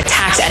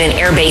at an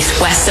air base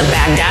west of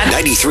Baghdad.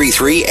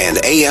 93.3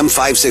 and AM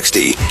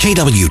 560,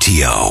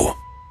 KWTO.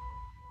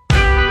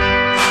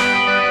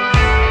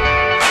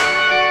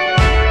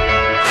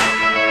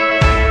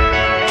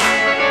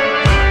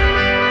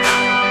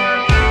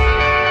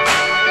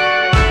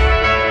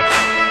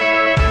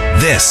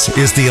 This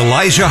is the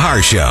Elijah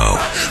Haahr Show.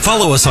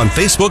 Follow us on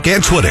Facebook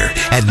and Twitter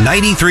at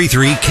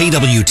 93.3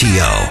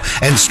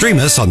 KWTO and stream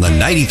us on the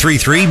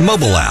 93.3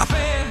 mobile app.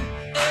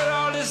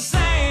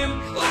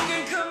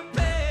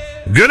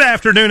 Good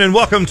afternoon and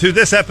welcome to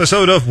this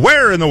episode of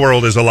Where in the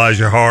World is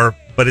Elijah Haahr?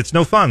 But it's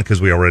no fun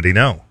because we already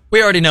know.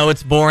 We already know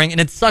it's boring, and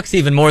it sucks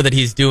even more that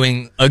he's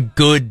doing a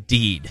good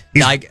deed.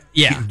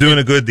 He's doing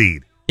a good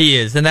deed. He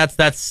is, and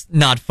that's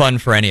not fun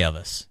for any of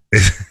us.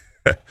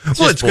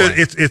 Well, it's good.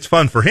 It's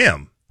fun for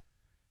him.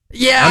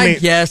 Yeah, I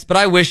guess, but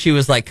I wish he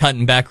was like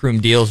cutting backroom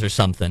deals or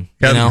something,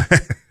 you know?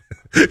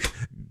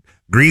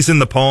 Greasing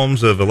the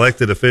palms of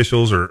elected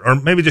officials or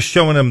maybe just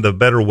showing them the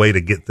better way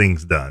to get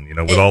things done, you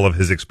know, with all of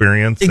his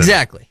experience.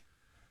 Exactly.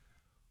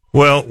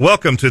 Well,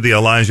 welcome to the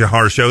Elijah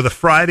Haahr Show. The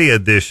Friday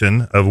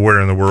edition of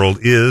Where in the World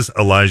is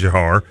Elijah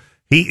Haahr.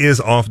 He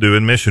is off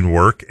doing mission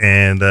work,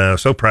 and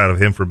so proud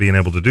of him for being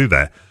able to do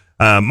that.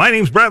 My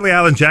name's Bradley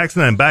Allen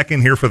Jackson. I'm back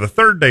in here for the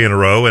third day in a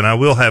row, and I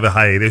will have a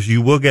hiatus.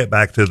 You will get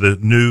back to the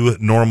new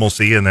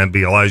normalcy, and then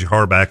be Elijah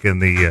Haahr back in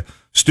the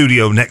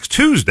studio next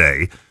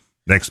Tuesday.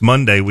 Next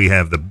Monday, we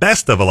have the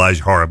best of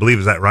Elijah Haahr. I believe,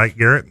 is that right,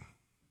 Garrett?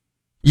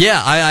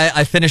 Yeah,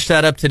 I finished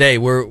that up today.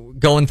 We're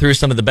going through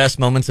some of the best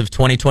moments of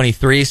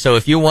 2023. So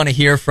if you want to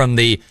hear from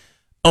the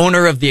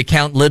owner of the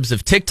account Libs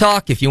of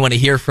TikTok, if you want to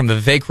hear from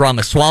Vivek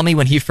Ramaswamy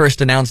when he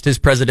first announced his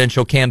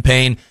presidential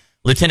campaign,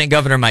 Lieutenant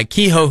Governor Mike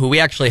Kehoe, who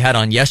we actually had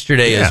on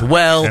yesterday as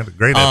well. Had a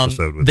great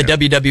episode with the him.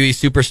 WWE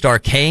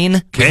superstar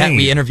Kane.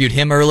 We interviewed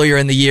him earlier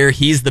in the year.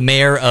 He's the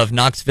mayor of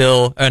Knox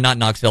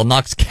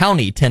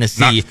County,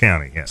 Tennessee. Knox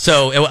County, yes.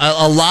 So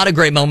a lot of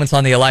great moments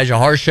on the Elijah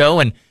Haahr Show,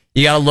 and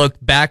you got to look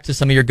back to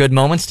some of your good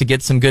moments to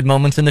get some good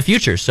moments in the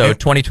future. So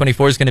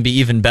 2024 is going to be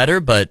even better,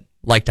 but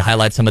like to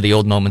highlight some of the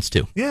old moments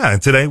too. Yeah,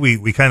 and today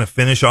we kind of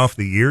finish off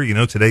the year. You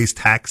know, today's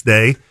tax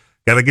day.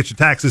 Got to get your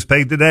taxes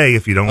paid today.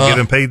 If you don't get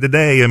them paid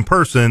today in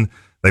person,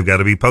 they've got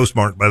to be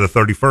postmarked by the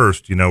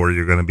 31st, you know, or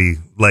you're going to be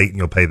late and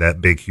you'll pay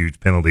that big, huge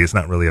penalty. It's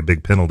not really a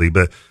big penalty,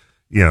 but,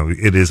 you know,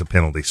 it is a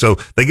penalty. So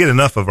they get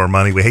enough of our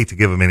money. We hate to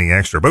give them any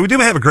extra. But we do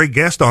have a great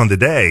guest on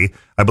today.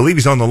 I believe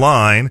he's on the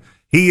line.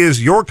 He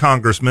is your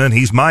congressman.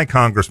 He's my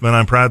congressman.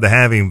 I'm proud to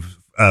have him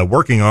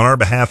working on our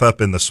behalf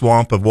up in the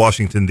swamp of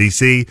Washington,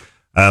 D.C.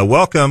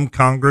 Welcome,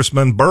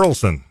 Congressman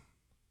Burlison.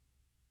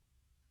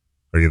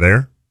 Are you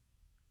there?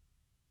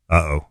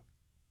 Uh-oh.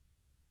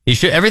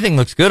 Everything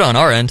looks good on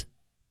our end.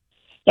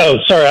 Oh,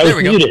 sorry, I was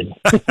muted.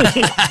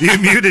 You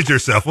muted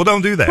yourself. Well,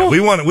 don't do that. We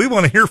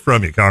want to hear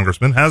from you,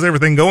 Congressman. How's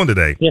everything going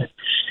today? Yeah,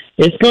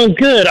 it's going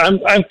good. I'm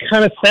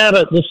kind of sad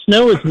that the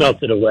snow has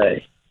melted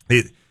away.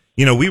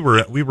 We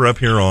were up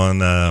here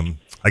on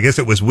I guess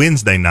it was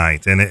Wednesday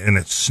night, and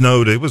it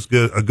snowed. It was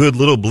a good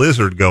little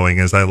blizzard going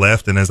as I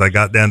left, and as I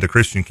got down to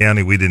Christian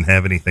County, we didn't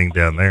have anything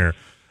down there.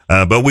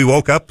 But we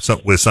woke up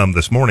with some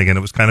this morning, and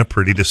it was kind of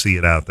pretty to see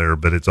it out there,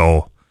 but it's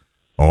all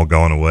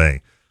gone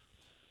away.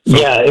 So,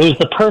 yeah, it was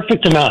the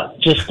perfect amount,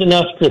 just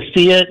enough to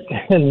see it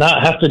and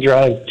not have to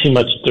drive too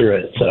much through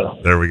it. So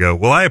there we go.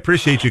 Well, I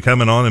appreciate you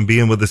coming on and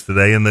being with us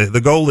today, and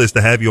the goal is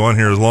to have you on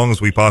here as long as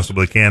we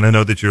possibly can. I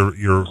know that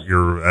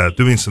you're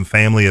doing some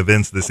family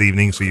events this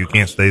evening, so you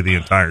can't stay the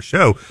entire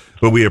show,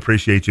 but we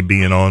appreciate you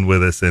being on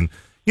with us. And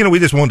we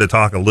just wanted to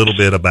talk a little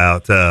bit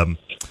about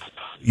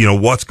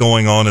what's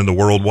going on in the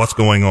world, what's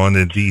going on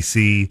in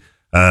D.C.,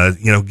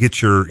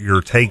 get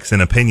your takes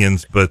and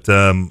opinions. But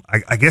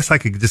I guess I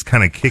could just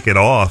kind of kick it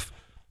off.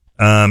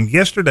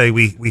 Yesterday,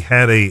 we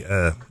had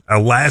a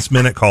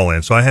last-minute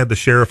call-in. So I had the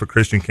sheriff of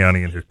Christian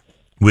County in here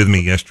with me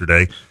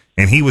yesterday,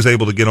 and he was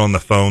able to get on the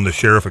phone, the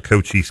sheriff of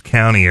Cochise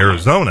County,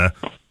 Arizona,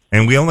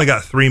 and we only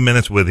got 3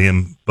 minutes with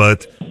him,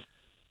 but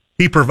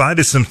he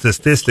provided some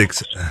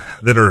statistics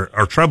that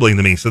are troubling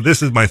to me. So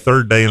this is my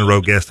third day in a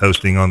row guest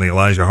hosting on the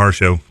Elijah Haahr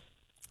Show.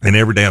 And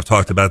every day I've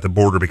talked about the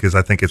border because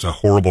I think it's a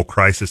horrible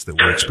crisis that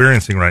we're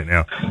experiencing right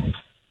now.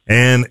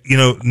 And,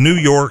 New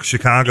York,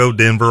 Chicago,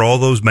 Denver, all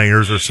those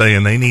mayors are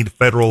saying they need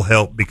federal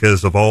help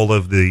because of all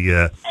of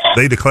they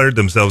declared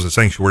themselves a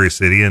sanctuary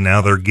city, and now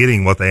they're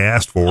getting what they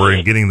asked for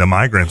and getting the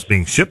migrants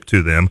being shipped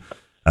to them.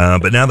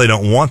 But now they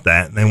don't want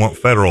that, and they want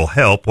federal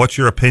help. What's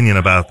your opinion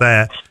about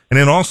that? And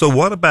then also,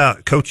 what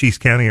about Cochise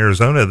County,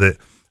 Arizona, that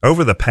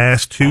over the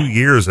past 2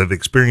 years have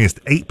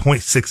experienced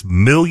 $8.6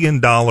 million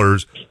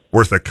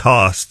worth of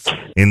costs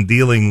in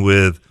dealing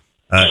with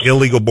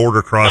illegal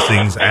border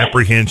crossings,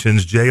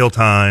 apprehensions, jail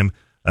time,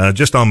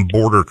 just on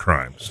border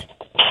crimes?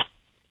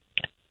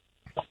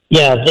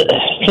 Yeah,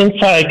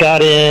 since I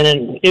got in,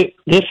 and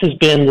this has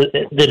been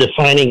the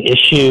defining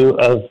issue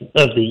of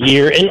the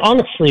year. And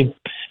honestly,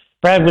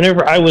 Brad,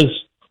 whenever I was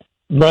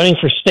running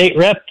for state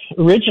rep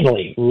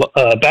originally,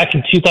 back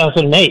in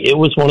 2008, it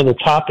was one of the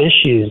top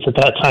issues at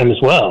that time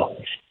as well.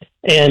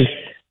 And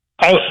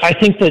I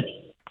think that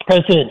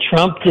President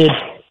Trump did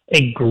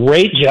a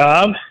great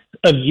job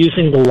of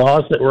using the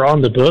laws that were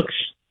on the books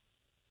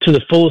to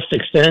the fullest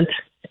extent,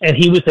 and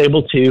he was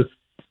able to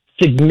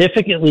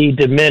significantly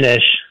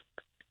diminish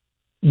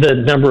the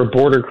number of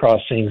border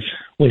crossings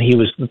when he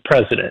was the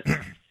president.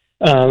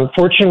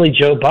 Fortunately,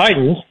 Joe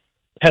Biden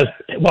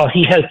while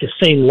he has the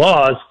same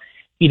laws,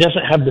 he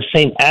doesn't have the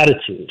same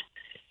attitude.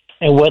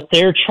 And what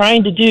they're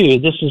trying to do,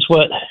 this is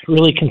what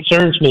really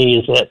concerns me,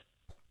 is that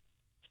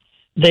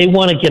they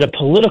want to get a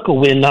political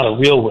win, not a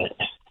real win.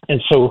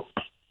 And so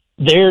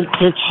they're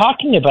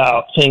talking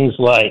about things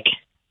like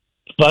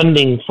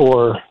funding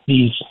for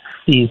these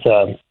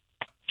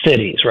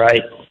cities,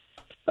 right?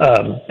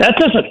 That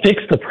doesn't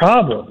fix the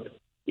problem.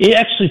 It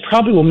actually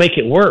probably will make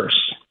it worse.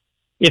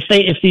 If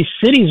these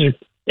cities are,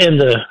 and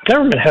the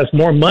government has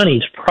more money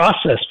to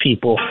process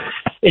people,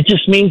 it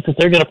just means that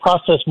they're going to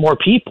process more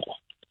people.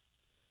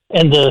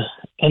 And the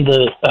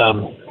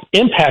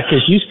impact,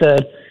 as you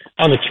said,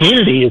 on the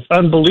community is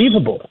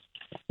unbelievable.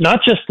 Not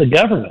just the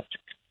government.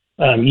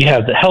 You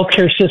have the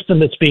healthcare system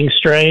that's being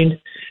strained.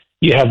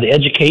 You have the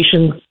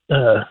education.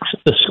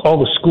 All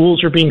the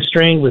schools are being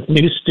strained with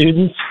new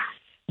students.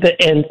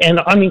 And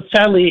I mean,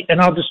 sadly,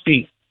 and I'll just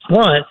be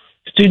blunt,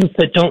 students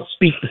that don't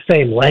speak the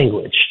same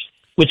language,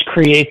 which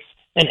creates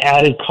an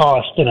added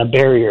cost and a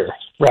barrier,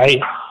 right?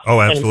 Oh,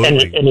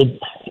 absolutely. And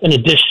an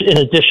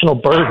additional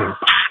burden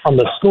on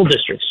the school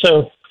district.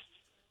 So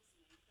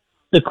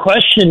the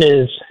question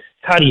is,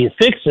 how do you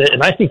fix it?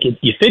 And I think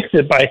you fix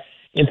it by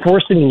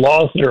enforcing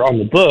laws that are on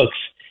the books,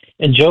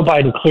 and Joe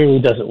Biden clearly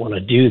doesn't want to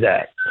do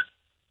that.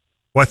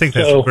 Well, I think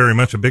that's very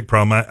much a big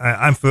problem.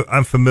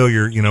 I'm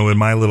familiar, in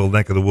my little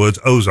neck of the woods,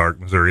 Ozark,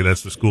 Missouri.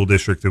 That's the school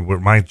district where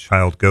my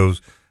child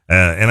goes,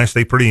 and I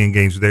stay pretty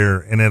engaged there.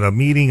 And at a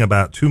meeting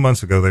about 2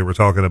 months ago, they were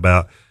talking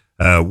about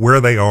where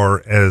they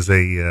are as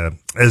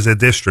a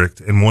district,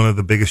 and one of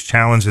the biggest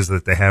challenges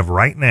that they have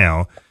right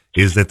now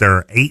is that there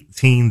are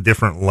 18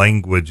 different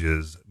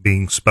languages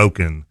being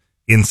spoken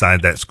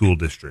inside that school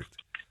district.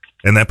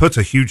 And that puts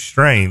a huge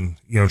strain,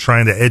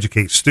 trying to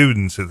educate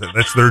students.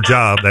 That's their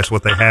job. That's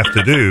what they have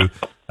to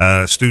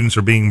do. Students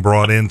are being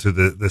brought into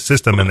the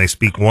system and they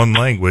speak one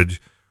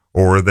language,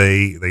 or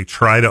they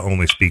try to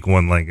only speak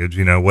one language,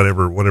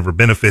 whatever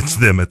benefits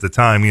them at the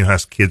time, how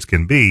kids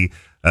can be,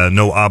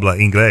 no habla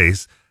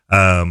inglés.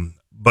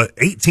 But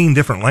 18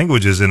 different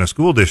languages in a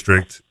school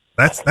district,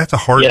 that's a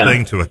hard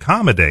thing to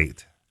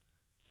accommodate.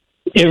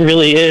 It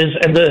really is.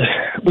 And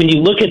when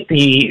you look at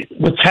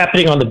what's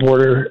happening on the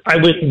border, I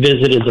went and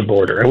visited the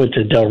border. I went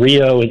to Del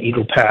Rio and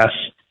Eagle Pass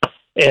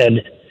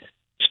and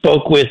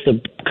spoke with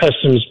the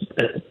Customs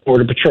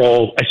Border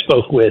Patrol. I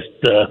spoke with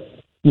the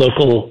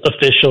local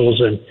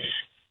officials,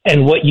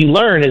 and what you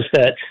learn is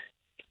that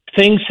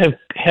things have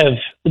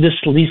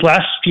these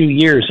last few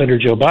years under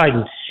Joe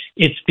Biden,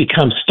 it's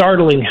become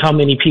startling how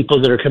many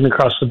people that are coming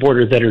across the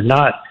border that are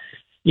not,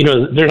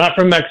 they're not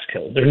from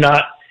Mexico.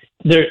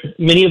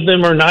 Many of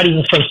them are not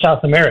even from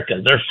South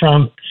America. They're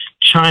from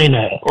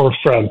China or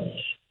from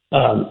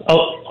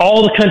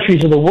all the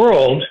countries of the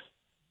world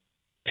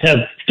have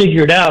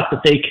figured out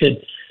that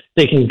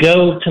they can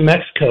go to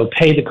Mexico,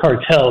 pay the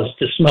cartels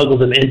to smuggle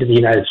them into the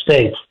United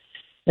States.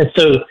 And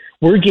so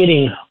we're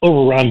getting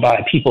overrun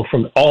by people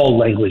from all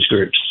language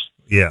groups.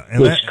 Yeah,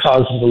 and which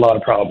causes a lot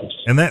of problems.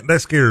 And that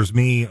scares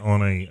me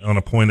on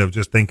a point of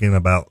just thinking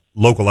about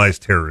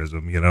localized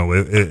terrorism.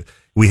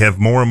 We have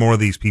more and more of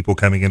these people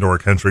coming into our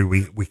country.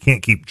 We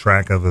can't keep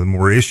track of them.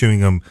 We're issuing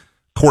them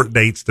court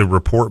dates to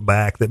report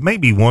back that may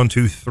be 1,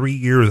 2, 3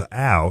 years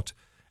out,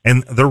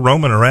 and they're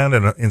roaming around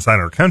inside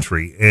our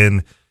country.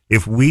 And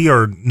if we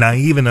are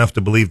naive enough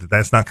to believe that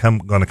that's not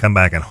going to come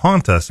back and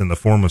haunt us in the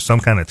form of some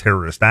kind of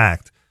terrorist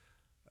act,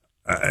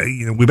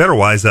 we better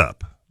wise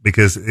up,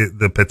 because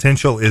the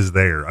potential is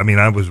there. I mean,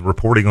 I was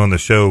reporting on the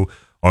show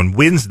on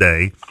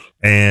Wednesday,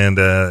 and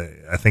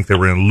I think they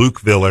were in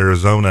Lukeville,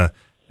 Arizona,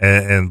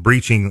 and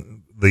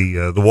breaching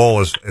the wall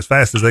as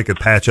fast as they could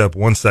patch up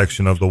one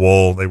section of the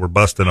wall. They were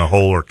busting a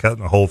hole or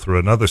cutting a hole through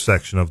another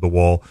section of the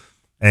wall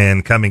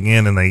and coming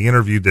in, and they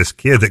interviewed this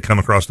kid that come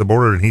across the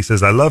border, and he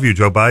says, "I love you,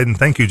 Joe Biden.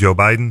 Thank you, Joe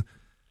Biden."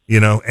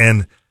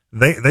 And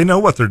they know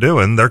what they're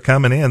doing. They're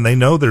coming in. They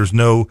know there's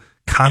no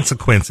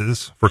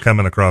consequences for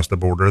coming across the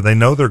border. They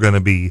know they're going to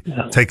be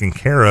taken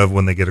care of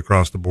when they get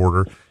across the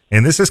border.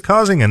 And this is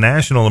causing a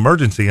national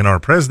emergency, and our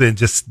president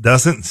just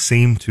doesn't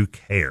seem to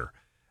care.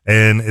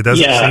 And it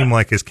doesn't seem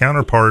like his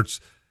counterparts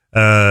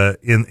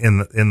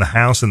in the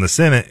House and the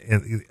Senate.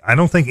 I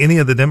don't think any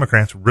of the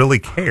Democrats really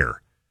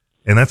care,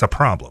 and that's a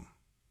problem.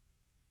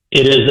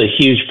 It is a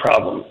huge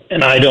problem,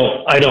 and I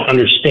don't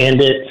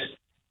understand it.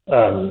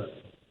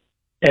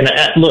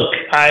 Look,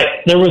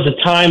 there was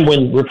a time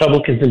when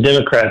Republicans and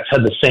Democrats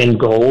had the same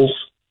goals,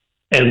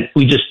 and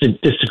we just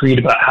disagreed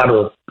about how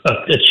to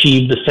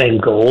achieve the same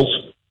goals.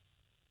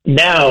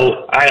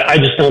 Now, I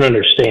just don't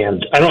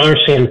understand. I don't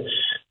understand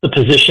the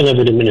position of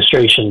an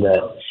administration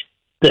that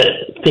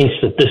thinks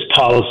that this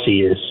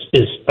policy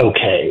is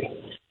okay.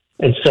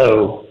 And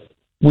so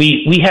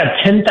we have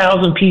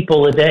 10,000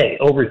 people a day,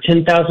 over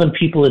 10,000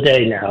 people a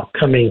day now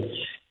coming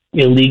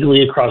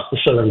illegally across the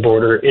southern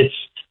border. It's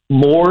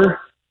more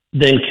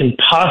than can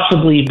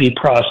possibly be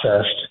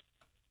processed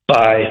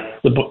by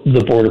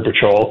the Border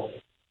Patrol.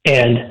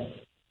 And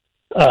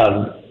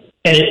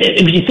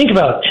if you think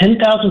about it,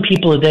 10,000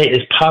 people a day is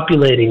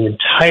populating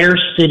entire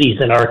cities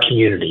in our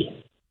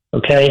community.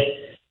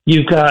 Okay,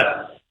 you've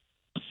got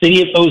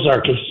city of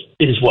Ozark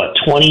is what,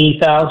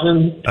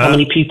 20,000? How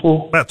many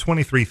people? About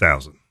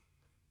 23,000.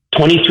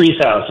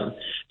 23,000.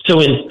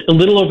 So in a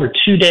little over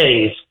 2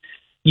 days,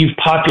 you've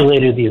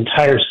populated the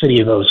entire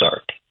city of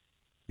Ozark.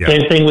 Yeah.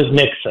 Same thing with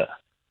Nixa.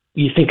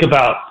 You think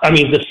about,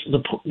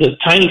 the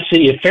tiny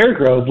city of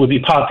Fairgrove would be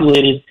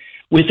populated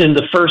within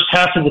the first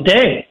half of the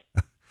day.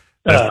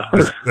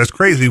 That's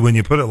crazy when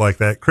you put it like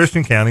that.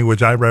 Christian County,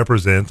 which I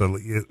represent,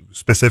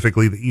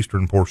 specifically the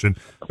eastern portion,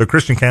 but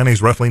Christian County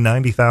is roughly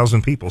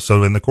 90,000 people.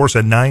 So in the course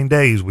of 9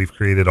 days, we've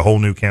created a whole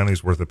new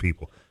county's worth of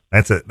people.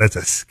 That's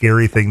a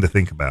scary thing to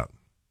think about.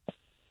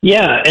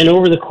 Yeah, and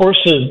over the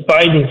course of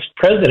Biden's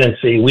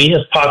presidency, we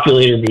have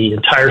populated the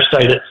entire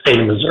state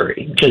of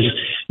Missouri, because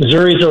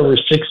Missouri is over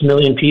 6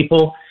 million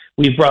people.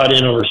 We've brought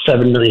in over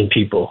 7 million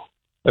people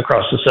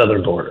across the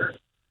southern border,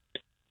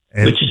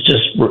 which is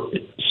just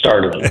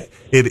startling.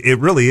 It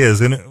really is.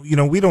 And,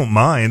 we don't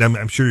mind.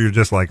 I'm sure you're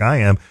just like I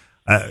am.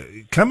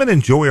 Come and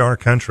enjoy our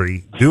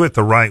country. Do it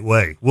the right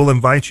way. We'll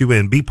invite you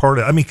in. Be part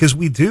of because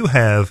we do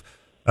have,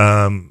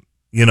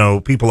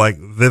 people like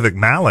Vivek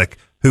Malik,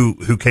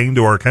 who came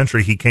to our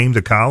country. He came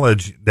to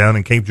college down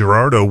in Cape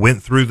Girardeau,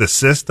 went through the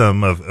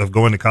system of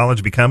going to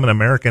college, become an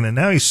American, and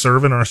now he's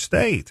serving our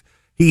state.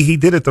 He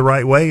did it the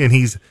right way, and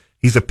he's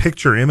a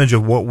picture image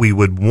of what we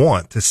would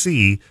want to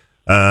see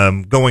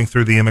going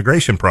through the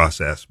immigration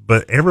process.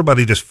 But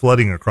everybody just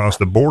flooding across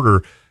the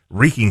border,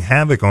 wreaking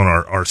havoc on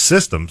our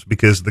systems,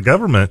 because the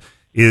government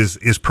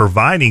is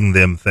providing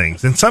them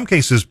things. In some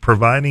cases,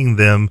 providing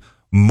them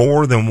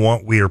more than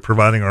what we are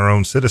providing our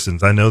own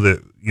citizens. I know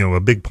that, a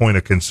big point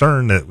of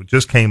concern that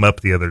just came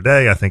up the other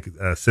day, I think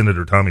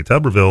Senator Tommy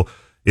Tuberville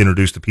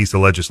introduced a piece of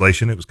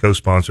legislation. It was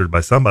co-sponsored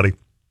by somebody,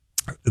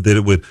 that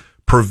it would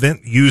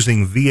prevent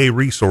using VA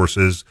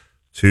resources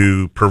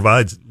to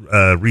provide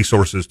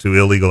resources to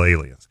illegal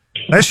aliens.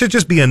 That should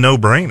just be a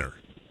no-brainer.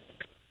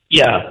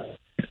 Yeah,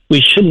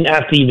 we shouldn't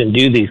have to even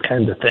do these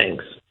kinds of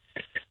things.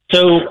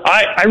 So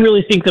I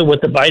really think that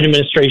what the Biden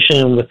administration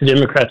and what the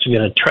Democrats are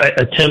going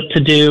to attempt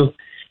to do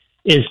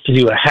is to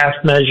do a half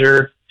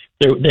measure.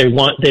 They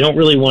don't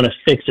really want to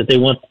fix it. They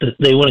want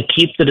to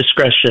keep the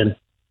discretion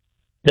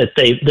that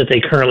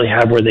they currently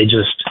have, where they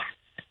just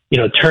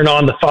turn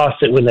on the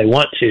faucet when they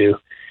want to.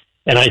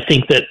 And I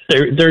think that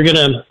they're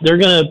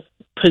gonna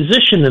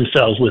position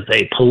themselves with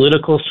a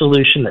political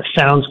solution that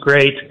sounds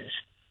great,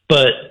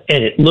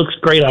 and it looks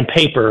great on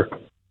paper,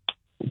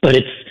 but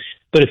if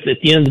at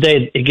the end of the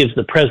day, it gives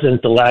the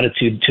president the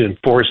latitude to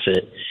enforce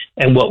it.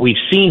 And what we've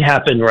seen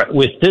happen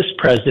with this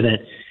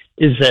president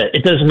is that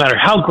it doesn't matter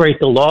how great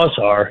the laws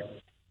are,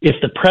 if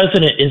the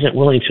president isn't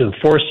willing to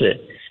enforce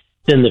it,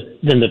 then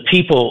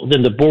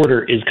the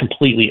border is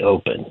completely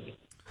open.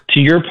 To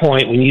your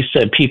point, when you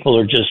said people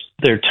are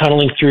they're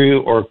tunneling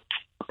through or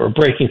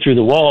breaking through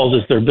the walls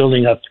as they're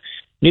building up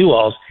new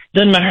walls, it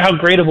doesn't matter how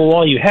great of a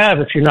wall you have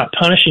if you're not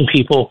punishing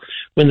people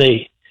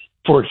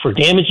for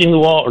damaging the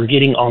wall or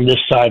getting on this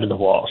side of the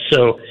wall.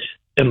 So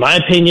in my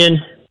opinion,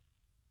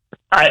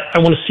 I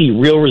want to see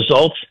real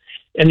results.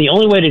 And the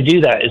only way to do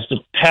that is to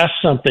pass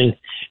something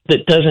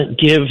that doesn't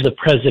give the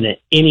president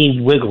any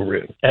wiggle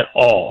room at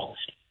all.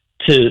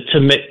 To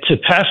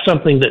pass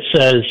something that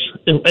says,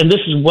 and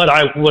this is what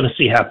I want to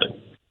see happen.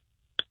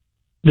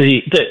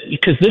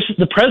 Because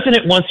the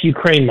president wants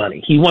Ukraine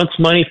money. He wants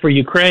money for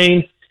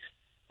Ukraine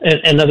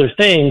and other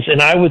things.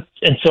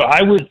 So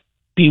I would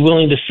be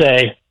willing to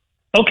say,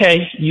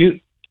 okay,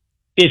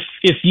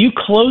 if you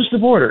close the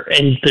border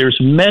and there's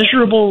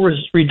measurable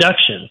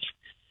reductions,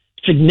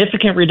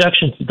 significant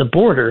reductions at the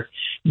border,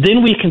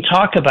 then we can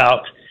talk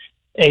about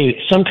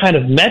some kind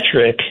of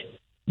metric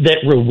that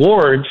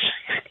rewards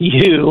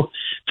you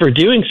for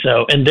doing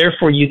so, and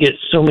therefore you get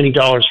so many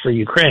dollars for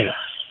Ukraine.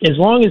 As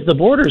long as the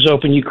border is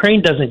open,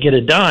 Ukraine doesn't get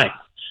a dime.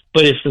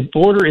 But if the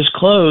border is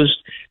closed,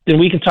 then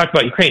we can talk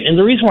about Ukraine. And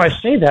the reason why I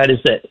say that is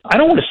that I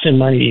don't want to send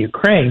money to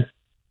Ukraine,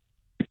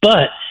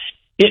 but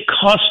it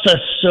costs us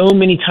so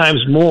many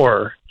times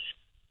more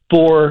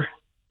for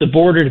the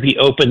border to be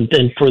open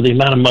than for the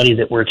amount of money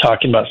that we're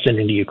talking about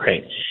sending to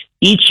Ukraine.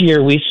 Each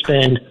year we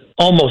spend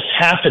almost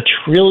 $500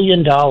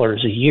 billion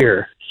a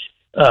year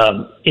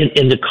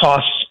in the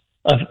costs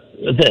of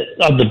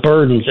the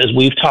burdens, as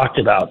we've talked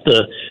about,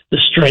 the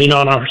strain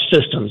on our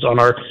systems, on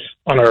our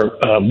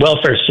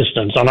welfare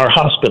systems, on our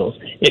hospitals.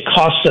 It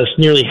costs us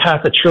nearly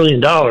 $500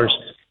 billion,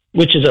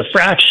 which is a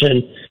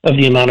fraction of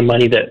the amount of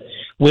money that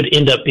would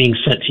end up being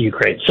sent to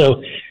Ukraine.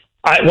 So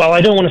while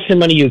I don't want to send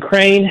money to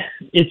Ukraine,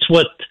 it's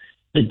what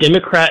the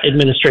Democrat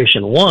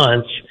administration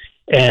wants.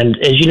 And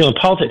as you know, in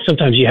politics,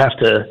 sometimes you have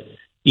to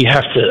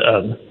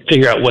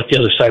figure out what the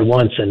other side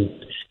wants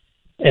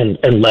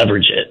and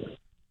leverage it.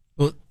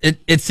 Well,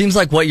 it seems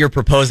like what you're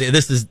proposing,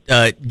 this is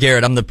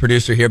Garrett, I'm the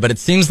producer here, but it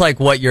seems like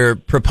what you're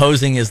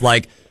proposing is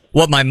like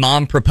what my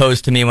mom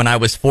proposed to me when I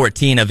was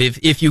 14 of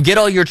if you get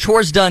all your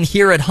chores done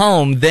here at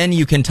home, then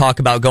you can talk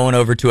about going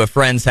over to a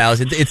friend's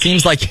house. It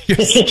seems like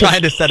you're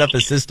trying to set up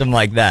a system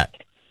like that.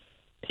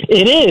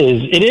 It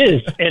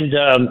is. And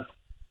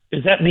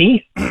is that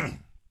me?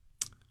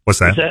 What's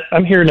that?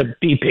 I'm hearing a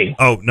beeping.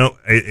 Oh, no,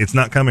 it's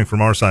not coming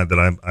from our side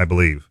that I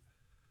believe.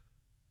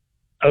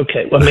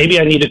 Okay, well, maybe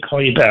I need to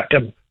call you back.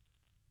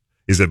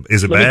 Is it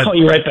Let bad? me call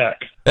you right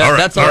back. All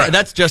right.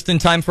 That's just in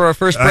time for our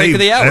first break of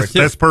the hour, too.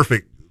 That's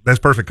perfect. That's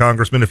perfect,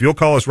 Congressman. If you'll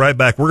call us right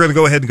back, we're going to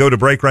go ahead and go to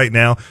break right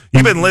now.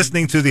 You've been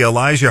listening to the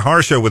Elijah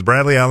Haahr Show with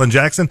Bradley Allen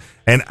Jackson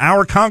and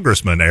our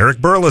Congressman Eric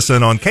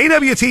Burlison on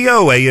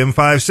KWTO AM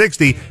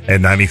 560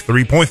 and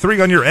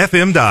 93.3 on your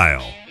FM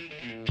dial.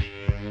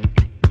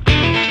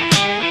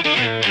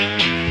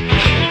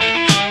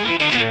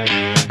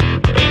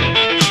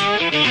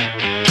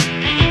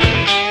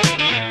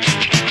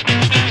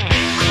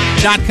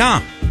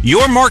 .com,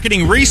 your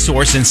marketing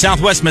resource in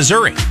Southwest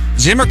Missouri.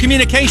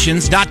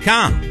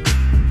 ZimmerCommunications.com.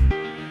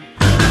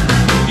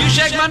 You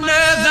shake my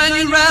nerves and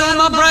you rattle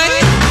my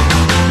brain.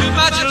 Too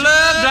much of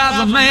love drives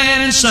a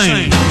man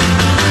insane.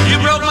 You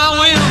broke my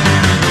will,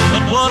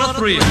 but what a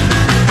thrill.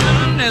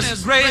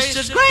 Goodness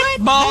gracious, great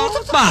balls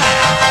of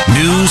fire.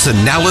 News,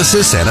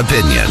 analysis, and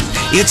opinion.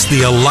 It's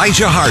the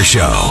Elijah Haahr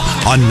Show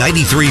on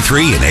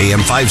 93.3 and AM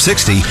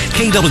 560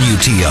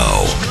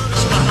 KWTO.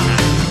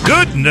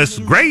 Goodness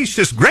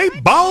gracious,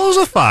 great balls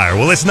of fire.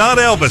 Well, it's not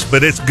Elvis,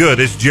 but it's good.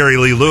 It's Jerry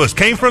Lee Lewis.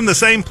 Came from the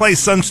same place,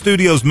 Sun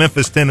Studios,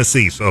 Memphis,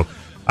 Tennessee. So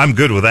I'm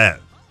good with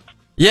that.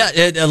 Yeah,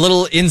 a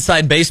little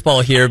inside baseball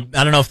here.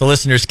 I don't know if the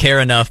listeners care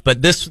enough,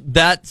 but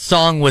that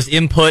song was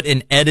input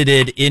and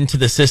edited into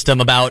the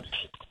system about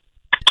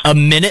a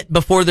minute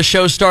before the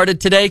show started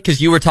today,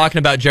 because you were talking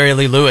about Jerry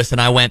Lee Lewis, and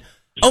I went,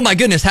 oh my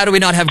goodness, how do we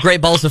not have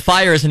Great Balls of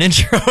Fire as an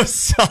intro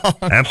song?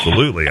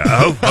 Absolutely.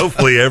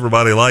 Hopefully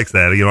everybody likes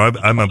that. You know,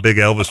 I'm a big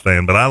Elvis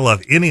fan, but I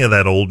love any of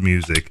that old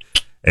music,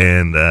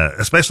 and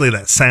especially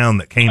that sound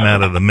that came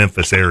out of the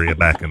Memphis area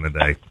back in the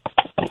day.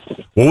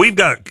 Well, we've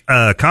got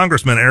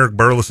Congressman Eric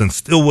Burlison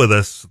still with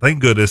us,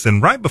 thank goodness.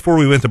 And right before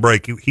we went to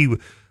break,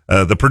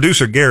 the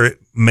producer Garrett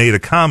made a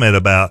comment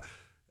about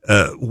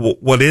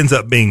what ends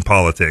up being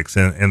politics,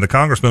 and the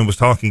congressman was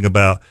talking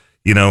about,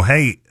 you know,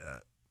 hey,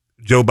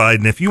 Joe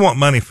Biden, if you want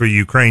money for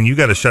Ukraine, you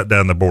got to shut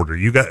down the border.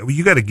 You got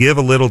to give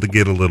a little to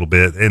get a little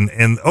bit,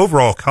 and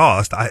overall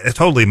cost, it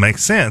totally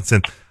makes sense.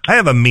 And I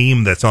have a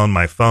meme that's on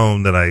my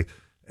phone that I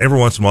every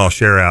once in a while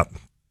share out.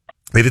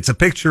 It's a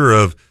picture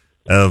of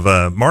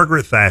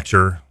Margaret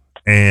Thatcher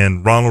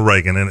and Ronald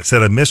Reagan, and it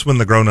said, "I miss when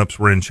the grown-ups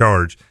were in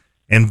charge."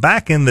 And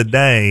back in the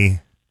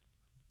day,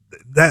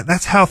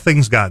 that's how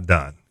things got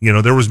done. You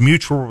know, there was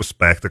mutual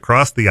respect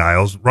across the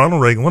aisles. One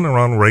of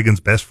Ronald Reagan's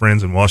best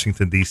friends in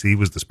Washington, D.C.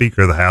 was the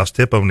Speaker of the House,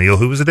 Tip O'Neill,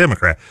 who was a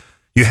Democrat.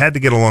 You had to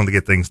get along to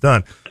get things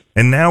done.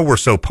 And now we're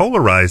so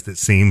polarized, it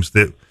seems,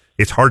 that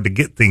it's hard to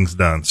get things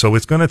done. So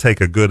it's going to take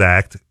a good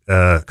act,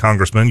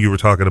 Congressman. You were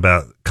talking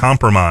about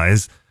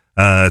compromise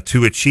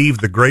to achieve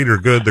the greater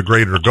good, the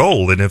greater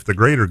goal. And if the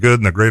greater good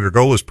and the greater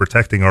goal is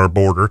protecting our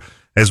border,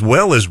 as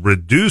well as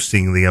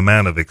reducing the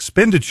amount of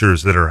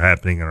expenditures that are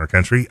happening in our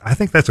country, I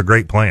think that's a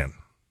great plan.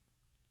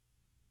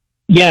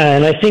 Yeah,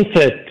 and I think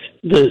that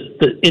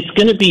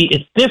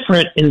it's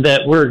different in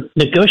that we're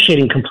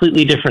negotiating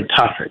completely different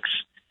topics.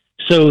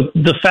 So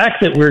the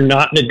fact that we're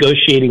not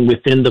negotiating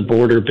within the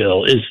border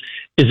bill is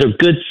a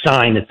good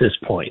sign at this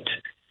point,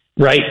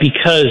 right?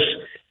 Because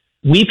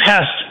we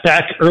passed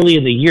back early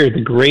in the year the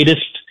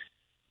greatest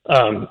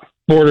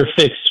border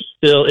fix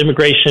bill,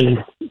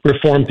 immigration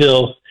reform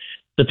bill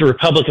that the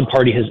Republican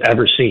Party has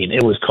ever seen.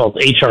 It was called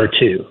H.R.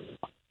 2.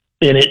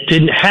 And it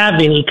didn't have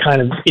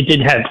it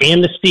didn't have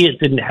amnesty. It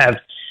didn't have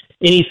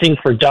anything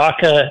for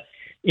DACA.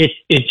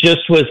 It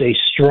just was a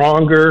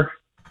stronger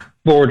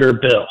border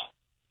bill.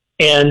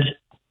 And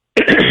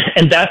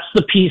that's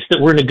the piece that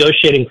we're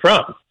negotiating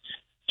from.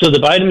 So the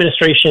Biden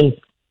administration,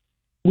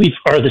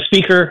 the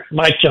Speaker,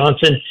 Mike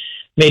Johnson,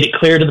 made it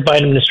clear to the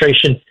Biden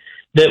administration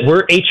that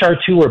we're H.R.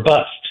 2 or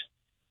bust.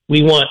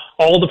 We want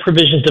all the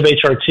provisions of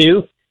H.R.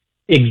 2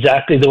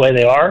 exactly the way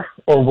they are,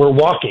 or we're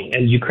walking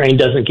and Ukraine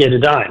doesn't get a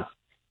dime.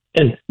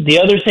 And the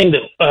other thing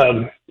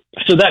that,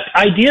 so that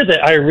idea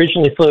that I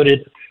originally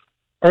floated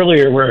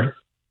earlier, where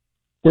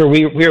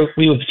we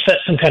would set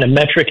some kind of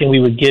metric and we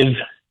would give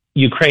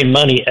Ukraine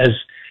money as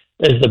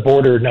the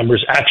border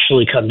numbers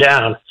actually come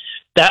down,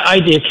 that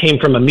idea came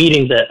from a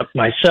meeting that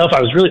I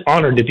was really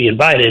honored to be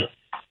invited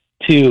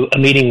to a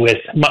meeting with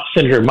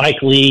Senator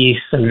Mike Lee,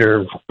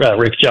 Senator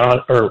Rick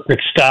Scott,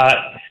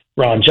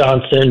 Ron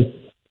Johnson,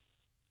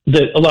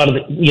 a lot of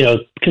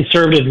the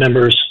conservative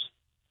members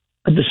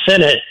of the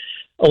Senate,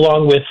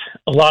 along with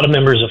a lot of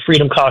members of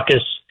Freedom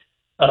Caucus,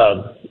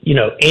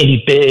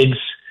 Andy Biggs,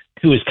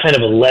 who is kind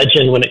of a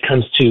legend when it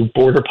comes to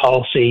border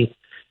policy,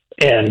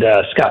 and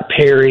Scott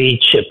Perry,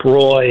 Chip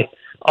Roy,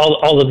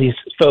 all of these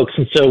folks.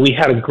 And so we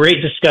had a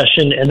great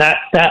discussion, and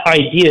that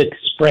idea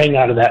sprang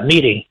out of that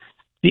meeting.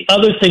 The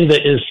other thing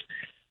that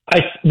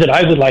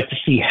I would like to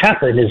see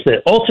happen is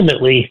that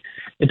ultimately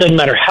it doesn't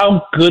matter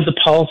how good the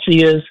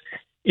policy is,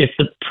 If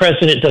the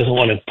president doesn't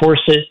want to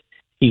enforce it,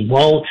 he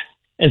won't.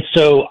 And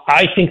so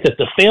I think that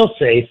the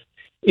fail-safe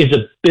is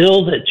a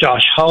bill that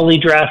Josh Hawley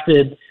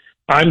drafted.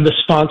 I'm the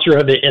sponsor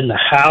of it in the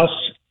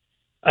House.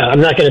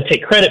 I'm not going to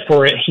take credit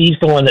for it. He's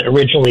the one that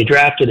originally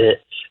drafted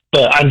it,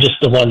 but I'm just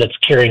the one that's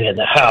carrying it in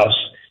the House.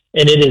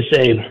 And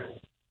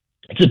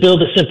it's a bill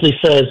that simply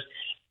says,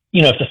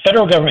 if the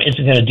federal government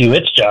isn't going to do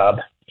its job,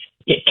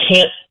 it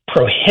can't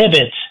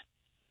prohibit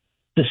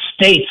the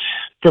states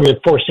from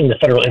enforcing the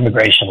federal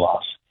immigration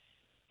laws.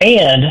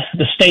 And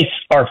the states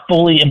are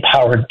fully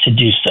empowered to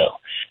do so.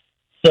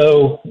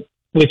 So,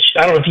 which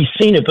I don't know if you've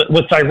seen it, but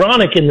what's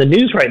ironic in the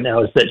news right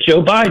now is that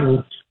Joe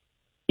Biden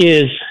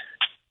is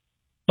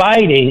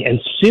fighting and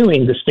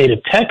suing the state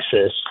of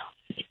Texas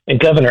and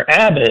Governor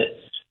Abbott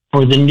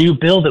for the new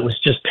bill that was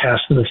just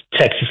passed in the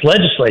Texas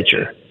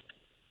legislature,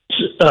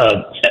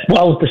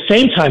 while at the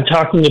same time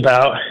talking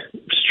about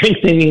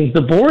strengthening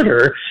the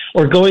border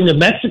or going to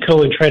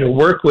Mexico and trying to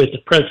work with the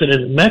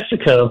president of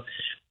Mexico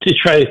to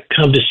try to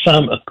come to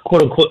some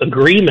quote-unquote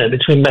agreement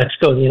between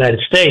Mexico and the United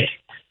States.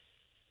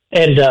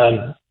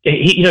 And,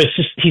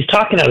 he's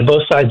talking out of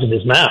both sides of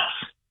his mouth.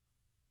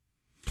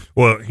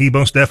 Well, he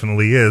most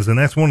definitely is, and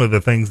that's one of the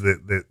things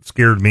that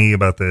scared me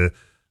about the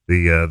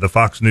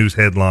Fox News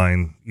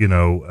headline.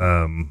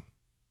 Going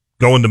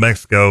to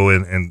Mexico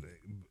and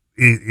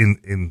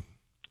in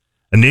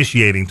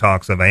initiating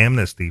talks of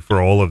amnesty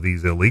for all of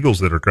these illegals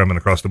that are coming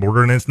across the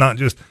border, and it's not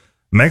just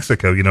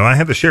Mexico. I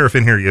had the sheriff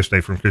in here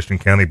yesterday from Christian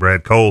County,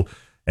 Brad Cole,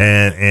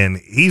 and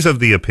he's of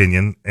the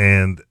opinion,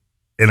 and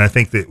I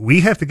think that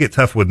we have to get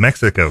tough with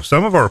Mexico.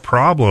 Some of our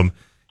problem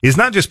is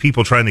not just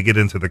people trying to get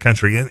into the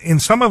country, and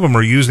some of them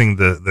are using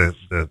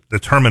the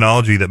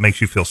terminology that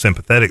makes you feel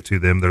sympathetic to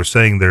them. They're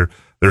saying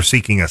they're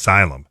seeking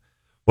asylum.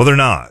 Well, they're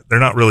not. They're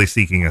not really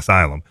seeking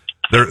asylum.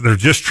 They're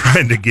just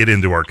trying to get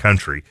into our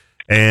country,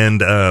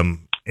 and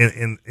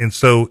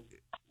so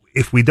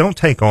if we don't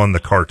take on the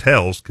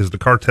cartels, because the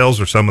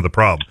cartels are some of the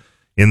problem.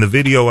 In the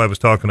video I was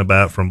talking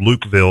about from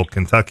Lukeville,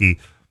 Kentucky,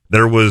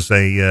 there was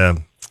a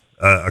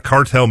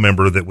cartel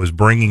member that was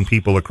bringing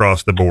people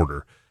across the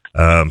border.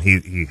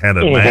 He had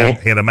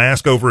a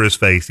mask over his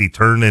face. He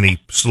turned and he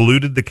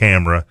saluted the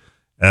camera,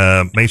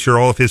 made sure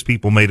all of his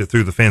people made it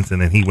through the fence,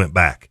 and then he went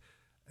back.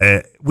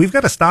 We've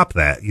got to stop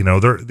that.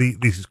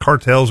 These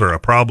cartels are a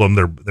problem.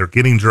 They're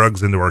getting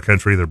drugs into our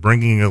country. They're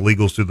bringing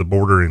illegals to the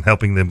border and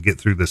helping them get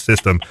through the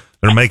system.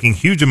 They're making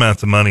huge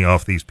amounts of money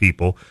off these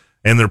people,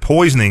 and they're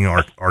poisoning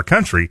our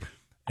country.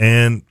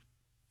 And,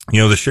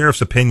 the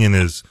sheriff's opinion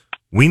is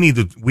we need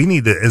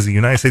to, as the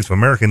United States of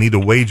America, need to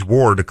wage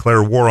war,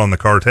 declare war on the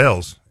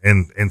cartels,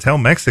 and tell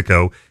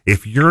Mexico,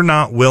 if you're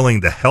not willing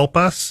to help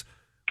us,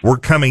 we're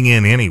coming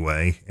in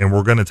anyway, and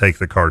we're going to take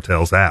the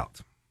cartels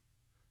out.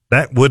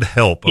 That would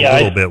help a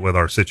little bit with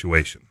our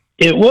situation.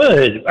 It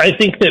would. I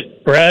think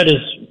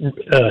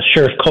that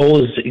Sheriff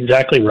Cole is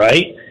exactly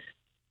right.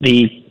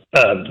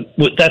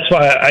 That's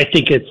why I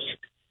think it's,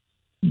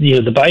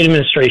 the Biden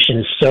administration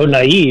is so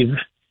naive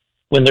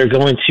when they're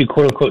going to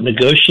quote unquote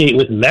negotiate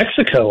with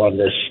Mexico on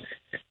this.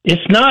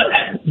 It's not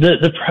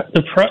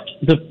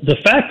the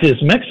fact is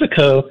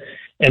Mexico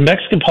and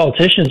Mexican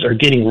politicians are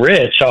getting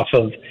rich off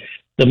of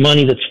the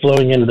money that's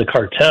flowing into the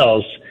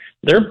cartels.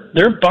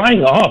 They're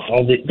buying off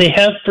they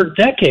have for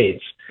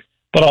decades,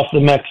 but off the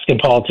Mexican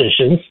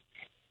politicians.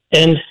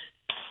 And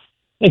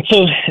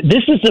so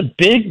this is a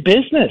big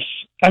business.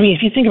 I mean,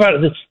 if you think about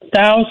it, it's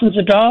thousands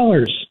of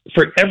dollars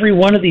for every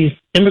one of these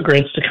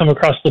immigrants to come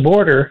across the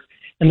border,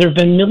 and there have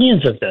been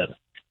millions of them.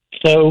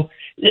 So,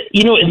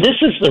 and this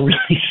is the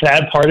really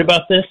sad part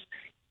about this.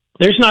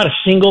 There's not a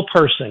single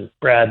person,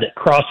 Brad, that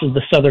crosses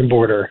the southern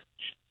border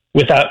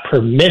without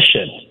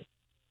permission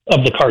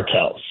of the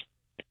cartels.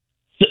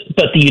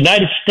 But the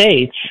United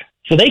States,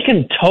 so they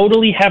can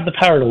totally have the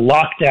power to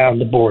lock down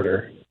the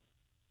border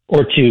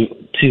or to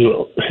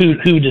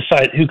who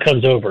decide who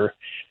comes over.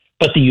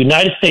 But the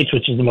United States,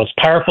 which is the most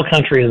powerful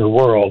country in the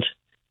world,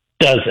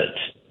 doesn't.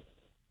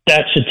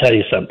 That should tell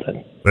you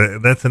something.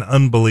 That's an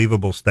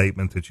unbelievable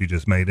statement that you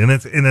just made, and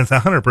it's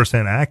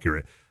 100%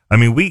 accurate. I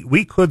mean,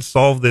 we could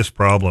solve this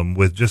problem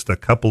with just a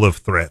couple of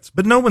threats,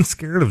 but no one's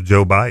scared of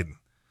Joe Biden.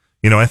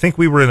 I think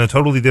we were in a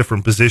totally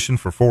different position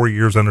for 4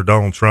 years under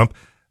Donald Trump.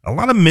 A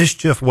lot of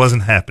mischief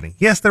wasn't happening.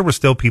 Yes, there were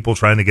still people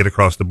trying to get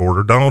across the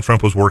border. Donald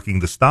Trump was working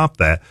to stop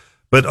that,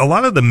 but a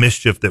lot of the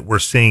mischief that we're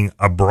seeing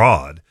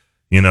abroad,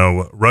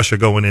 Russia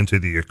going into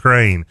the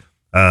Ukraine,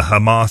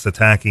 Hamas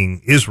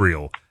attacking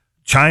Israel.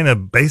 China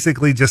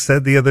basically just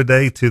said the other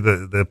day to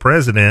the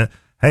president,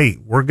 hey,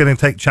 we're going to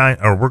take China,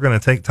 or we're going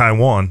to take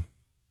Taiwan.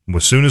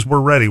 As soon as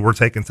we're ready, we're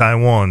taking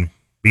Taiwan.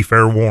 Be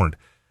fair warned.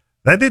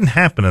 That didn't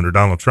happen under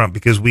Donald Trump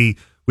because we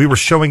were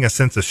showing a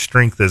sense of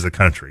strength as a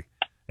country,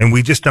 and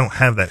we just don't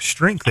have that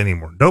strength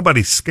anymore.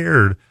 Nobody's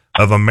scared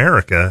of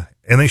America,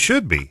 and they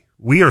should be.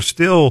 We are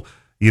still,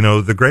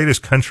 the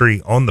greatest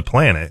country on the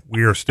planet.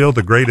 We are still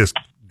the greatest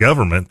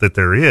government that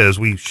there is.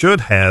 We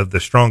should have the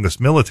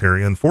strongest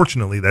military.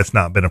 Unfortunately, that's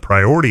not been a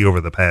priority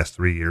over the past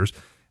 3 years.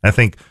 I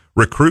think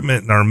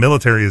recruitment in our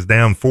military is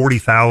down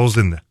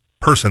 40,000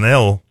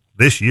 personnel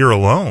this year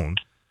alone.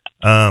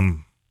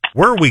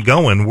 Where are we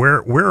going?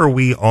 Where are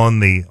we on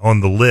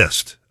the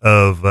list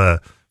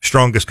of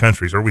strongest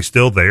countries? Are we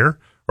still there?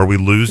 Are we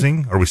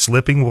losing? Are we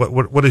slipping?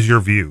 What is your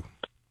view?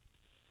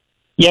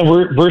 Yeah,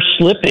 we're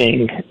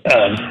slipping.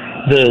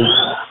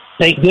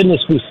 Thank goodness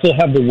we still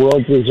have the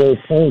world's reserve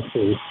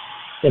currency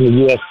in the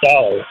U.S.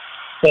 dollar.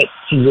 But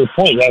to your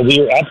point, yeah, we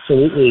are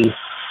absolutely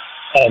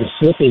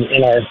slipping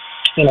in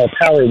our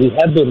power. We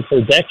have been for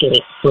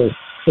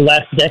the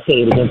last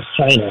decade against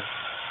China.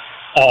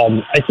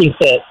 I think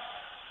that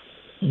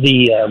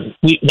the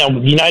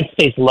United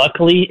States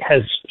luckily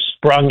has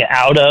sprung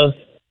out of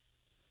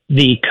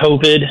the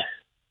COVID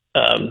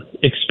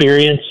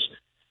experience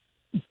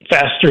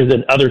faster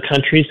than other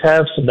countries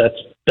have, so that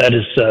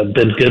has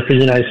been good for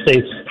the United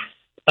States.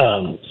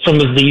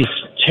 Some of these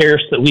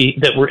tariffs that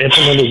were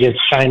implemented against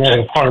China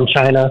have harmed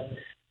China.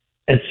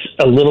 It's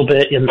a little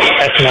bit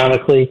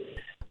economically.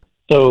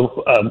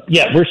 So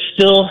we're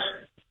still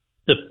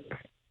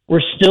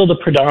the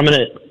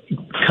predominant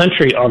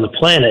country on the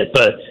planet,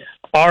 but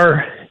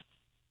our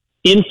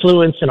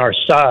influence and our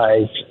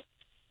size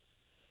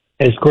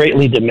has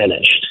greatly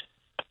diminished.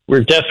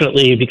 We're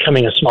definitely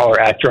becoming a smaller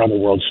actor on the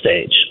world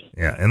stage.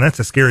 Yeah, and that's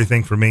a scary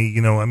thing for me.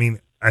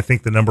 I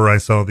think the number I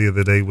saw the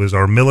other day was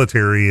our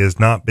military has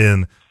not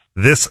been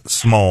this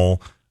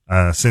small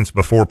since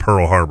before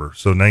Pearl Harbor,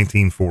 so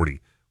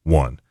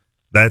 1941.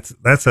 That's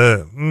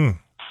a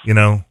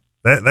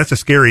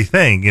scary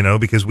thing,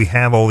 because we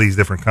have all these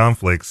different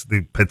conflicts,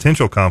 the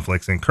potential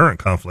conflicts and current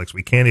conflicts.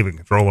 We can't even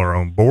control our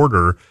own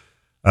border.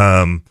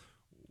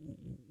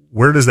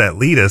 Where does that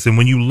lead us? And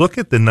when you look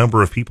at the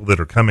number of people that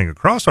are coming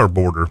across our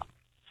border,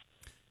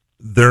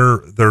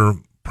 they're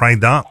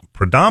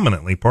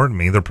predominantly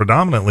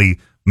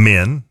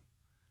men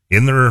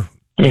in their,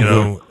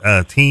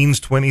 teens,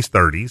 20s,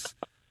 30s.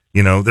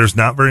 There's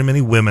not very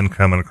many women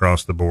coming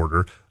across the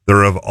border.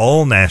 They're of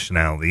all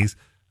nationalities.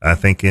 I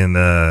think in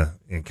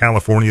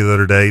California the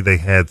other day, they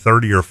had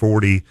 30 or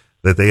 40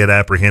 that they had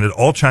apprehended,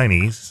 all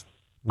Chinese.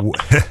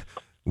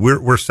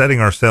 We're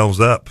setting ourselves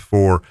up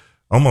for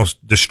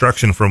almost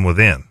destruction from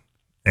within.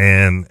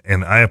 And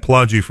I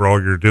applaud you for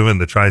all you're doing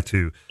to try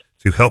to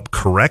help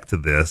correct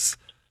this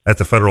at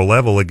the federal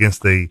level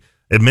against the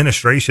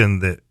administration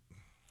that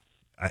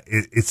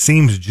it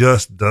seems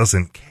just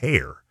doesn't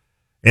care.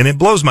 And it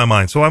blows my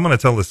mind. So I'm going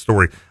to tell this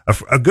story.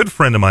 A good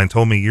friend of mine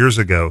told me years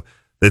ago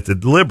that the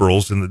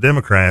liberals and the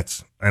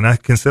Democrats, and I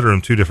consider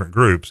them two different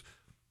groups,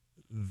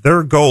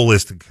 their goal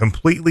is to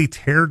completely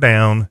tear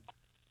down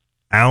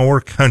our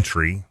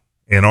country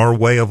and our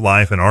way of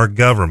life and our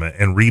government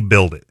and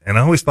rebuild it. And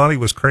I always thought he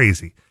was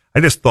crazy. I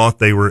just thought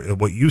they were,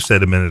 what you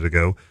said a minute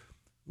ago,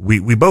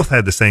 we both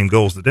had the same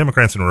goals. The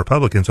Democrats and the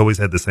Republicans always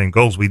had the same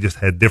goals. We just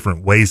had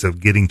different ways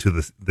of getting to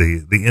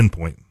the end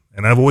point.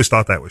 And I've always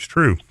thought that was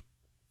true.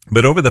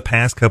 But over the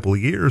past couple of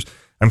years,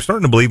 I'm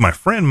starting to believe my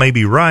friend may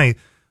be right,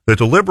 that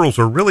the liberals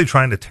are really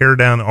trying to tear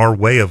down our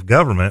way of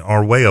government,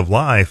 our way of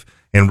life,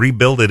 and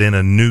rebuild it in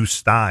a new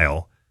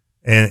style.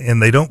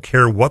 And they don't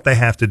care what they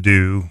have to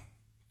do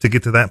to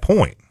get to that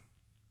point.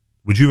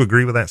 Would you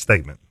agree with that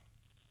statement?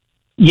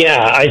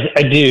 Yeah,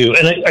 I do.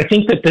 And I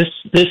think that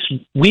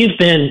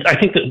I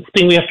think the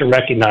thing we have to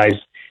recognize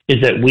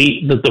is that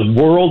the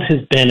world has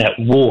been at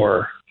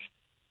war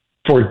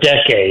for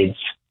decades,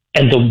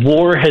 and the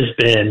war has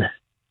been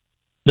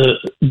the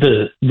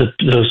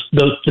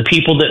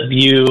people that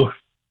view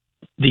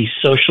the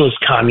socialist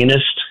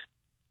communist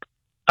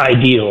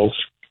ideals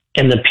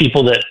and the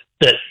people that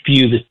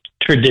view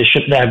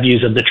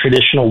views of the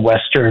traditional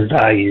Western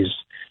values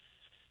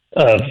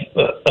of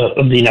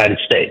the United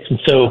States.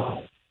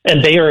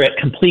 And they are at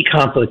complete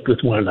conflict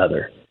with one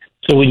another.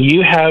 So when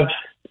you have,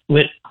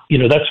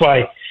 that's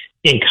why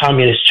in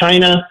communist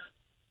China,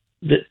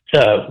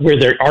 where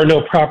there are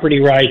no property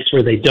rights,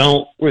 where the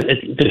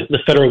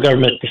federal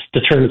government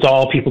determines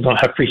all, people don't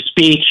have free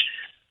speech,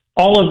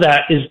 all of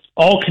that is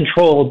all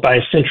controlled by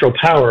central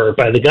power,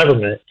 by the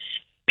government.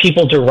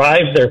 People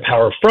derive their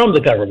power from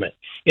the government.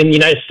 In the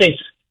United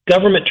States,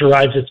 government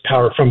derives its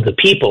power from the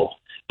people.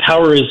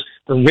 Power is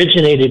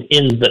originated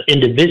in the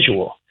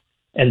individual,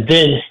 and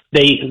then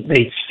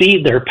they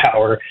cede their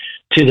power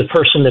to the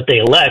person that they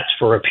elect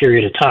for a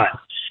period of time.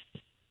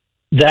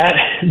 That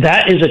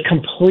is a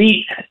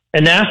complete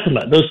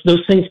anathema.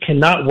 Those things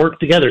cannot work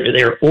together.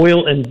 They are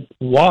oil and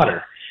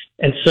water.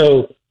 And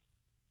so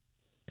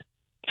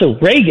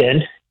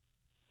Reagan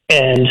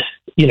and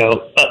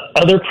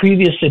other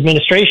previous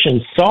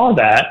administrations saw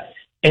that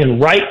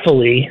and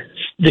rightfully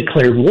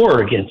declared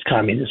war against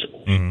communism.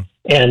 Mm-hmm.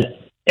 And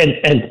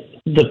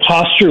the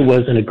posture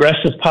was an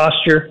aggressive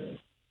posture.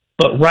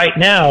 But right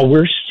now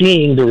we're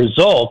seeing the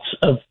results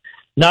of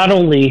not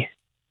only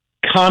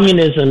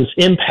communism's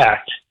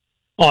impact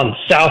on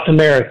South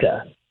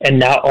America, and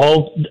now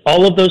all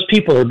of those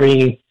people are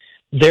bringing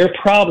their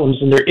problems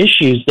and their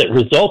issues that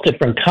resulted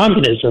from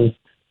communism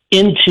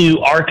into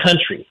our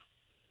country.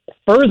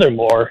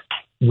 Furthermore,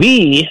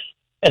 we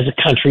as a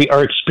country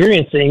are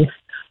experiencing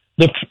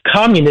the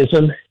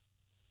communism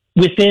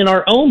within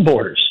our own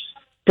borders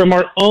from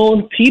our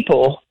own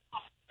people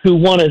who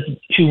want to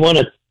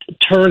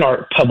turn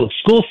our public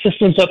school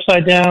systems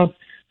upside down,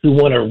 who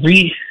want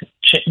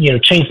to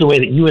change the way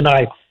that you and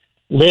I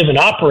live and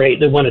operate.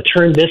 They want to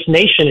turn this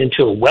nation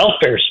into a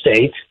welfare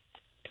state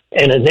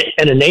and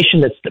a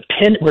nation that's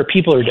dependent, where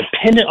people are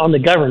dependent on the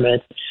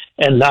government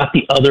and not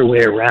the other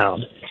way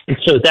around. And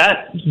so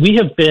that we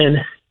have been,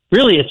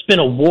 really, it's been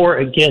a war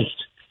against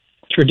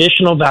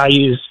traditional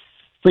values,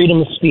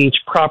 freedom of speech,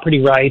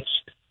 property rights,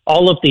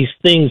 all of these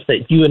things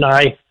that you and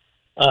I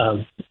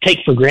take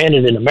for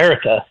granted in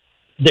America.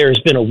 There's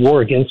been a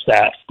war against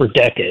that for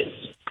decades.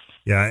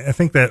 Yeah, I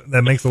think that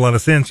makes a lot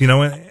of sense. You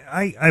know,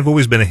 I've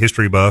always been a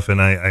history buff,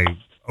 and I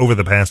over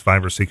the past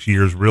 5 or 6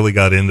 years really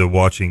got into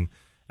watching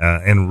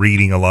and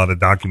reading a lot of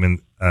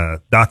documents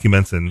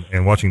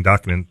and watching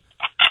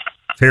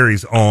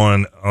documentaries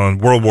on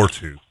World War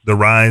II, the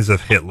rise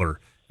of Hitler,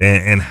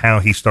 and how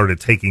he started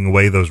taking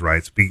away those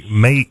rights,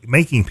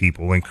 making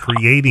people and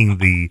creating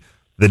the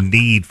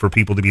need for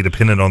people to be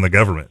dependent on the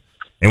government.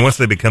 And once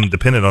they become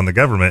dependent on the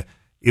government,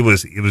 it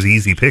was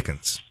easy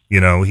pickings. You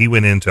know, he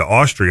went into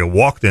Austria,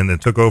 walked in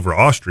and took over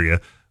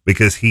Austria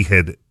because he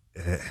had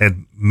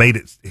made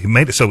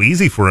it so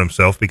easy for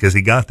himself, because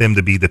he got them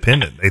to be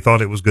dependent. They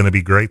thought it was going to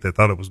be great. They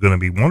thought it was going to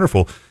be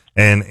wonderful.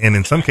 And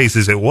in some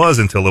cases it was,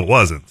 until it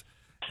wasn't.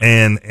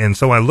 And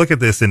so I look at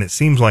this, and it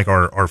seems like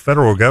our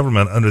federal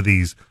government, under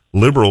these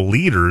liberal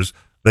leaders,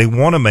 they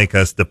want to make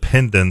us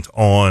dependent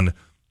on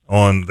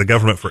the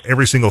government for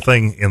every single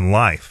thing in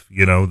life.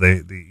 You know,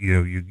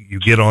 you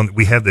get on,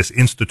 we have this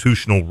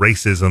institutional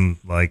racism,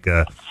 like,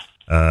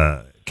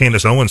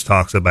 Candace Owens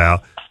talks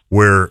about,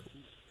 where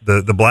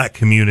the black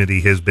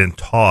community has been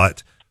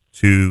taught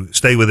to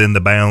stay within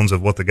the bounds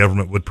of what the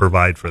government would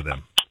provide for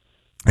them.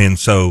 And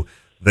so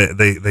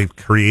they've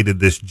created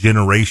this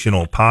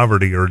generational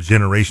poverty or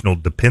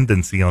generational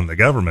dependency on the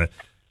government.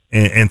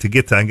 And to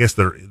get to, I guess,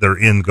 their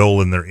end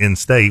goal and their end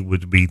state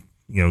would be,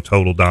 you know,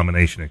 total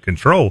domination and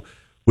control,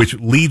 which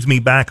leads me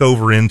back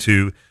over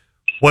into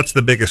what's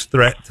the biggest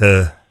threat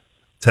to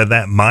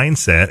that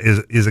mindset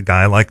is a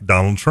guy like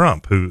Donald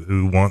Trump,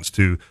 who wants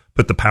to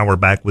put the power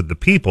back with the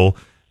people,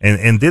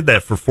 and did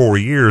that for 4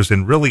 years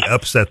and really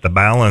upset the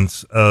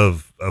balance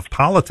of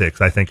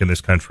politics, I think, in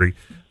this country.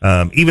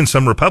 Even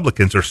some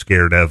Republicans are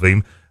scared of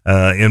him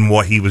in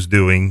what he was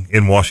doing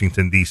in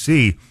Washington,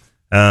 D.C.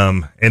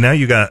 And now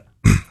you got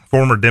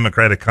former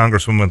Democratic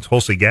Congresswoman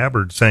Tulsi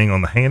Gabbard saying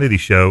on the Hannity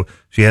show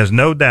she has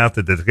no doubt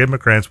that the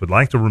Democrats would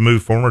like to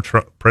remove former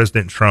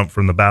President Trump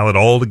from the ballot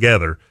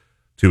altogether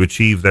to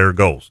achieve their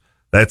goals.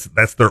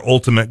 That's their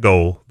ultimate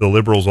goal. The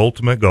liberals'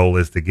 ultimate goal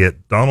is to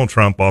get Donald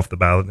Trump off the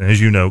ballot. And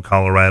as you know,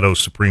 Colorado's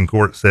Supreme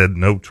Court said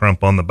no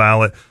Trump on the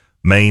ballot.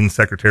 Maine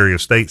Secretary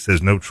of State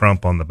says no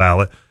Trump on the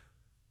ballot.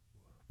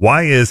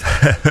 Why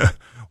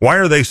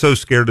are they so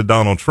scared of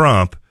Donald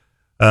Trump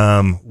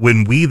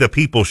when we, the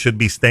people, should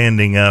be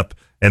standing up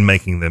and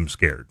making them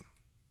scared?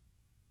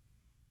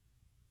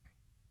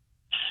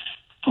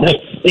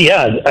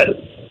 Yeah,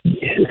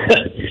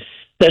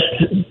 that's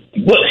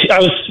what I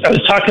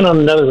was talking on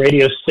another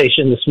radio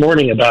station this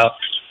morning about,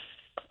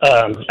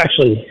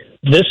 actually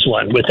this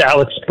one with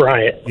Alex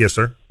Bryant. Yes,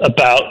 sir.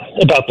 About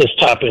this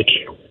topic,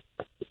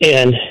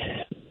 and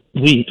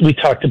we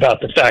talked about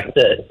the fact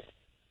that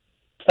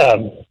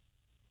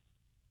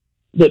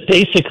that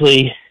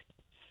basically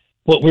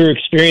what we're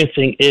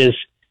experiencing is,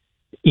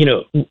 you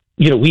know,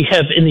 we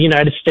have in the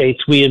United States,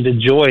 we have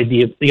enjoyed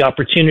the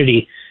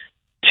opportunity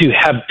to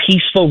have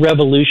peaceful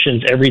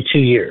revolutions every 2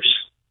 years.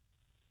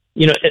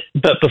 You know,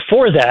 but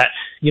before that,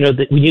 you know,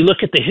 when you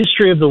look at the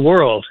history of the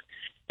world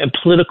and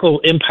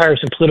political empires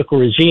and political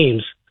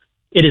regimes,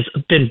 it has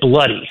been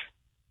bloody.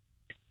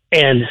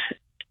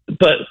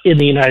 But in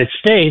the United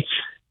States,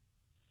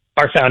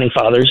 our founding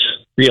fathers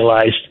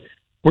realized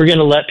we're going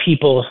to let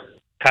people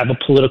have a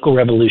political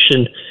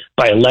revolution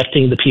by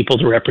electing the people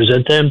to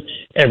represent them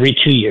every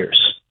 2 years,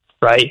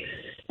 right?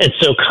 And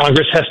so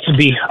Congress has to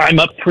be, I'm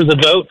up for the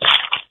vote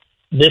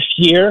this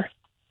year.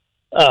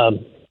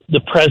 The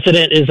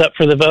president is up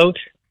for the vote.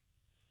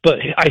 But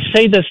I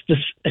say that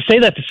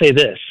to say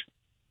this.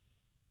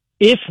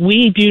 If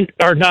we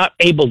are not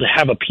able to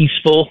have a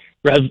peaceful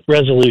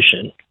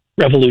revolution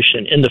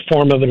in the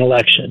form of an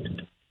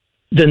election,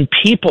 then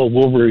people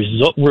will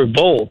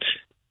revolt,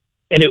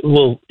 and it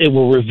will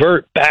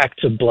revert back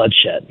to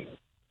bloodshed.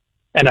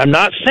 And I'm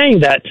not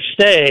saying that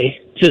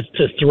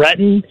to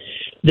threaten.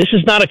 This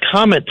is not a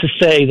comment to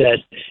say that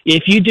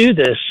if you do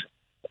this,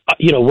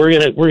 you know, we're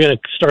gonna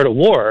start a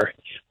war.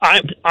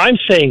 I'm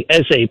saying,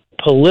 as a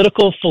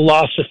political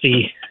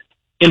philosophy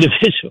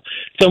individual,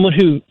 someone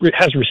who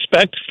has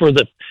respect for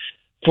the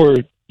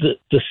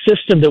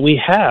system that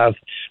we have,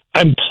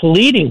 I'm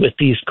pleading with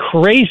these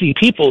crazy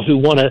people who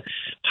want to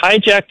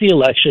hijack the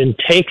election,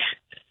 take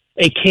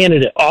a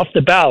candidate off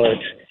the ballot,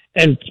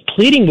 and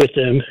pleading with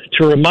them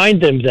to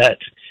remind them that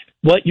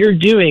what you're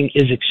doing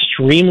is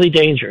extremely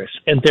dangerous,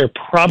 and there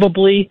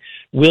probably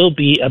will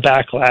be a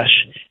backlash.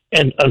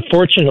 And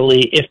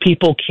unfortunately, if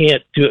people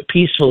can't do it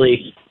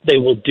peacefully, they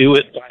will do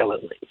it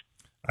violently.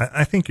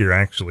 I think you're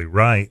actually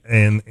right.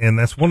 And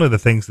that's one of the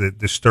things that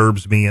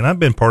disturbs me. And I've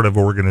been part of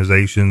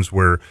organizations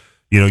where,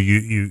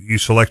 you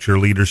select your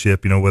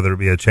leadership, whether it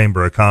be a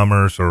chamber of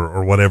commerce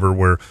or whatever,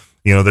 where,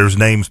 there's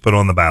names put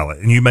on the ballot,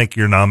 and you make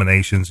your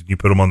nominations and you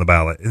put them on the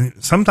ballot.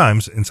 And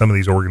sometimes in some of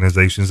these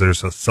organizations,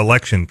 there's a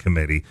selection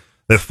committee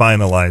that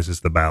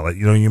finalizes the ballot.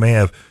 You may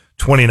have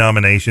 20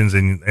 nominations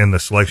and the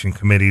selection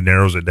committee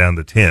narrows it down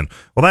to 10.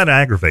 Well, that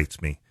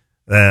aggravates me,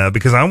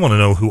 because I want to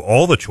know who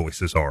all the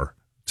choices are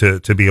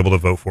to be able to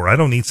vote for. I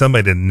don't need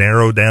somebody to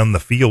narrow down the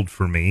field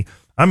for me.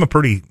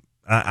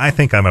 I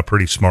think I'm a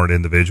pretty smart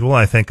individual.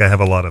 I think I have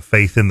a lot of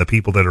faith in the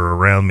people that are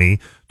around me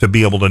to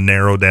be able to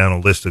narrow down a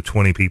list of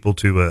 20 people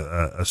to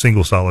a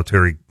single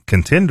solitary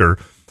contender.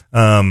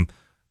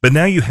 But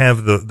now you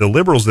have the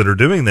liberals that are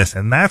doing this,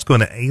 and that's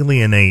going to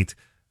alienate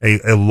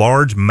a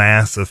large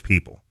mass of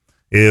people.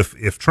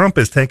 If Trump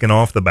is taken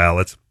off the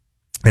ballots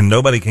and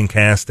nobody can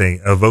cast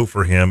a vote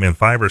for him in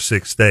 5 or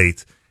 6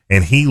 states,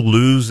 and he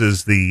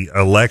loses the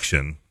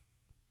election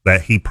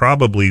that he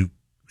probably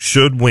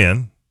should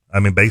win, I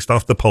mean, based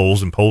off the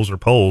polls, and polls are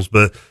polls,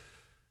 but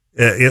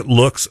it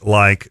looks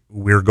like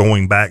we're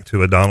going back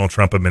to a Donald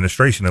Trump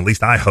administration. At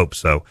least I hope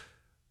so.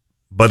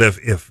 But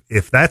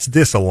if that's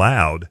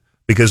disallowed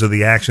because of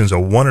the actions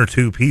of 1 or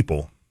 2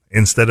 people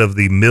instead of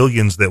the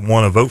millions that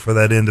want to vote for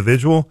that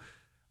individual,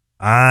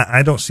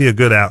 I don't see a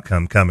good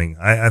outcome coming.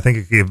 I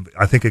think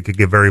it could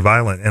get very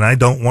violent, and I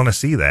don't want to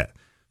see that.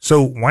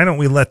 So why don't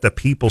we let the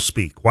people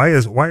speak? Why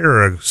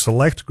are a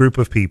select group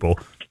of people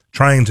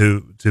trying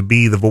to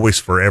be the voice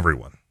for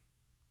everyone?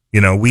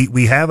 We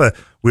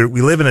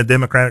live in a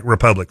democratic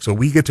republic, so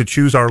we get to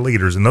choose our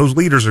leaders, and those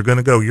leaders are going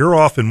to go, you're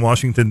off in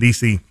Washington,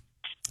 D.C.,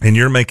 and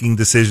you're making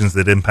decisions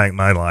that impact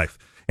my life,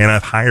 and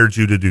I've hired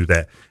you to do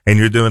that, and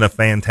you're doing a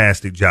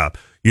fantastic job.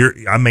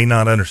 I may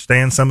not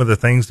understand some of the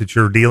things that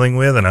you're dealing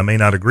with, and I may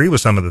not agree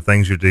with some of the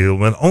things you're dealing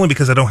with, only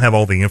because I don't have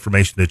all the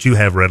information that you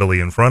have readily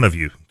in front of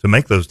you to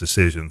make those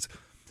decisions.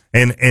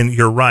 And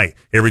you're right.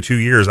 Every 2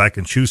 years, I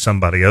can choose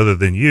somebody other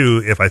than you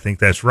if I think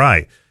that's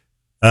right.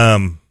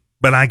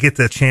 But I get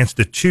the chance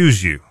to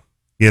choose you,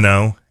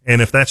 and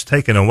if that's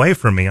taken away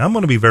from me, I'm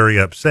going to be very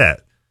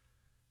upset.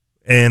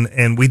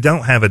 And we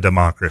don't have a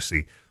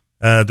democracy.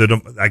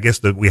 I guess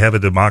that we have a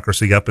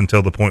democracy up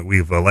until the point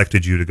we've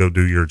elected you to go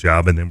do your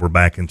job, and then we're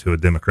back into a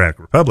democratic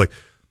republic.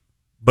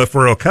 But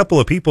for a couple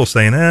of people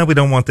saying, we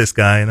don't want this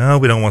guy, no,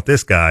 we don't want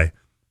this guy,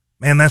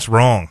 man, that's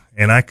wrong.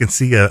 And I can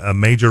see a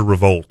major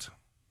revolt.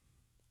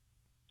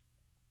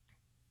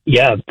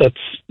 Yeah,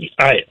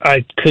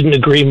 I couldn't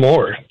agree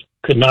more.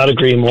 Could not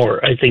agree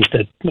more. I think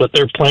that what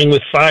they're playing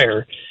with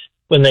fire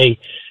when they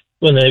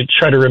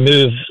try to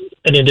remove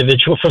an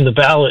individual from the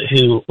ballot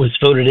who was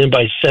voted in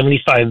by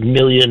 75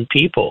 million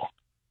people,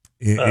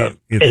 and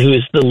who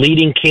is the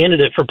leading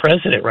candidate for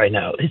president right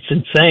now. It's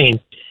insane.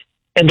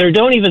 And they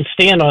don't even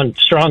stand on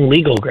strong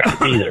legal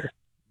grounds either.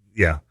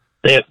 Yeah.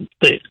 What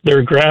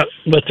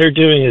they're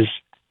doing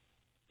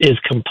is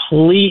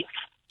complete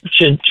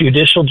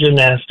judicial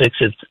gymnastics.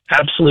 It's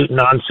absolute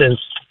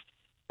nonsense.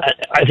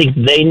 I think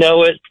they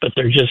know it, but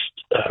they're just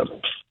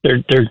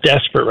they're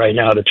desperate right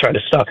now to try to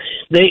stop.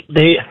 They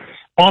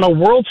on a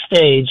world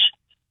stage,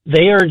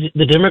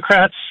 the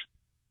Democrats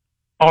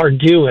are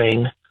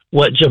doing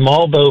what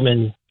Jamal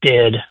Bowman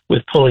did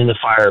with pulling the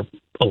fire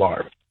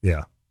alarm.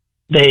 Yeah,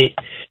 they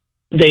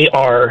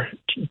are,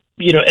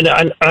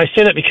 and I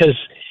say that because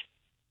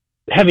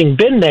having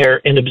been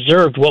there and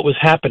observed what was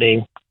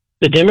happening,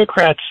 the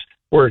Democrats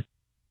were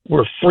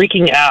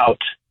freaking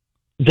out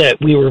that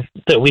we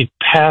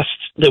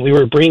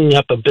were bringing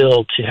up a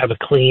bill to have a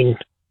clean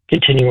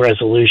continuing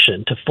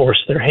resolution to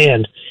force their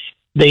hand.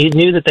 They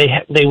knew that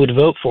they would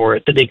vote for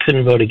it, that they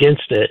couldn't vote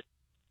against it,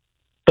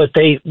 but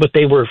they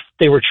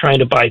were trying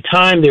to buy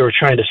time. They were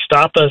trying to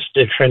stop us.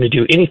 They're trying to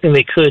do anything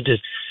they could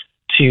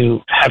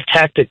to have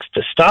tactics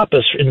to stop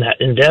us in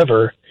that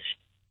endeavor.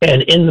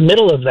 And in the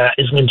middle of that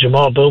is when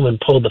Jamal Bowman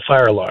pulled the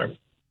fire alarm.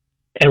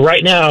 And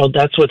right now,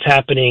 that's what's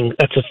happening.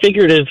 That's a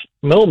figurative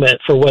moment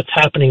for what's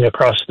happening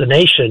across the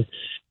nation.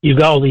 You've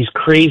got all these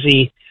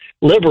crazy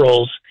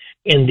liberals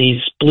in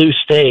these blue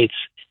states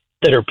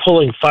that are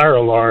pulling fire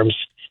alarms.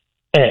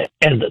 And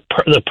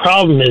the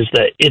problem is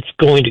that it's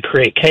going to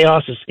create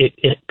chaos.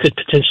 It could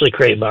potentially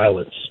create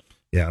violence.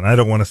 Yeah, and I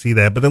don't want to see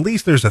that. But at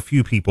least there's a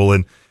few people.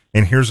 And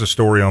here's a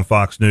story on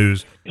Fox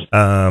News.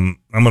 I'm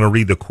going to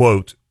read the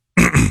quote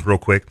real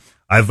quick.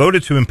 I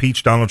voted to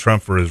impeach Donald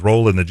Trump for his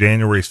role in the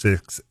January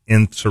 6th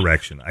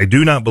insurrection. I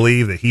do not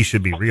believe that he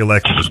should be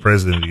reelected as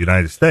president of the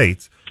United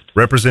States.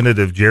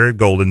 Representative Jared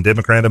Golden,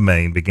 Democrat of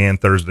Maine, began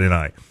Thursday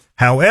night.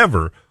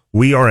 However,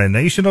 we are a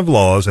nation of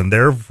laws, and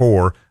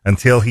therefore,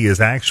 until he is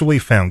actually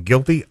found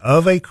guilty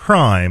of a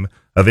crime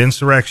of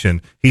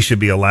insurrection, he should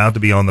be allowed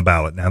to be on the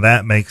ballot. Now,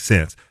 that makes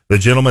sense. The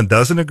gentleman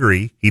doesn't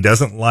agree. He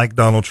doesn't like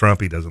Donald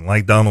Trump. He doesn't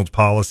like Donald's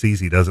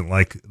policies. He doesn't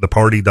like the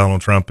party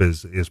Donald Trump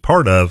is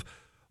part of.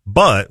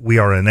 But we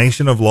are a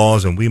nation of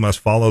laws, and we must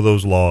follow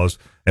those laws.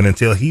 And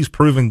until he's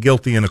proven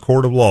guilty in a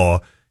court of law,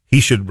 he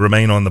should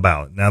remain on the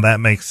ballot. Now, that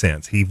makes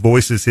sense. He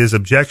voices his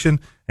objection,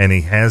 and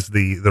he has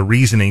the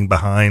reasoning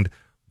behind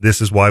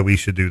this is why we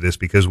should do this,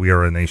 because we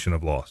are a nation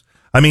of laws.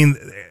 I mean,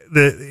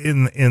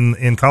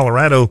 in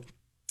Colorado,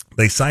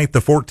 they cite the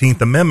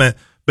 14th Amendment,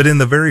 but in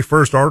the very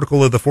first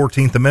article of the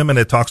 14th Amendment,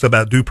 it talks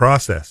about due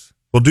process.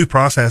 Well, due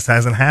process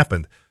hasn't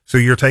happened. So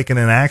you're taking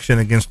an action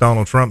against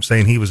Donald Trump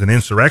saying he was an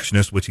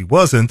insurrectionist, which he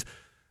wasn't,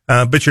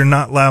 but you're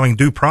not allowing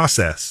due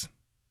process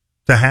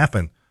to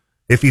happen.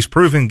 If he's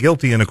proven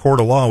guilty in a court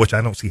of law, which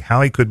I don't see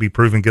how he could be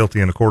proven guilty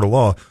in a court of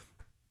law,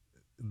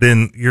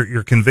 then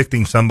you're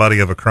convicting somebody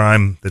of a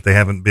crime that they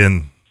haven't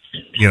been,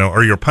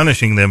 or you're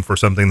punishing them for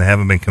something they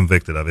haven't been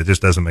convicted of. It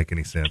just doesn't make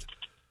any sense.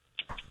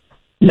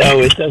 No,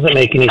 it doesn't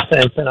make any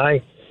sense.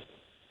 And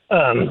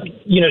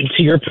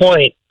to your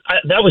point,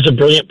 that was a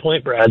brilliant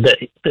point, Brad, that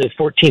the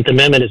 14th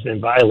Amendment has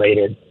been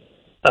violated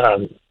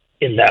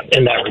in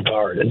that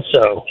regard. And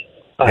so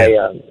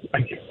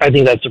I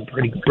think that's a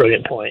pretty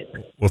brilliant point.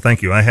 Well,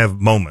 thank you. I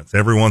have moments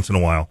every once in a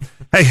while.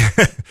 Hey,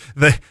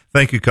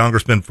 thank you,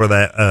 Congressman, for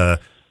that.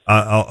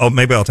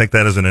 Maybe I'll take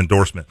that as an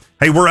endorsement.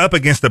 Hey, we're up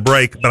against a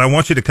break, but I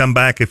want you to come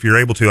back if you're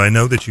able to. I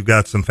know that you've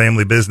got some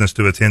family business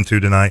to attend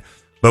to tonight,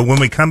 but when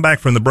we come back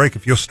from the break,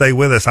 if you'll stay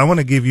with us, I want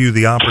to give you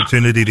the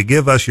opportunity to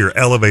give us your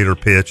elevator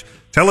pitch.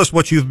 Tell us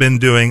what you've been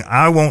doing.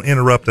 I won't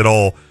interrupt at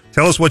all.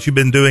 Tell us what you've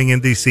been doing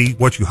in D.C.,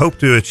 what you hope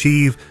to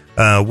achieve,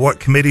 what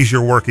committees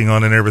you're working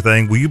on and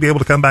everything. Will you be able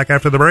to come back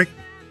after the break?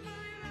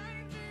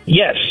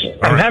 Yes.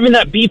 I'm having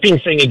that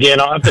beeping thing again.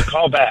 I'll have to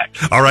call back.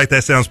 All right.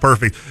 That sounds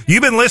perfect.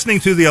 You've been listening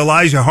to the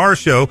Elijah Haahr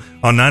Show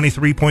on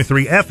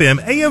 93.3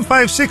 FM, AM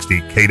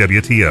 560,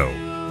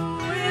 KWTO.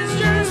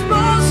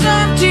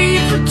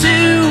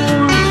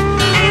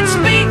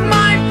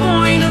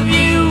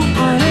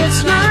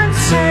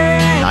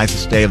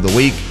 Nicest day of the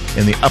week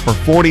in the upper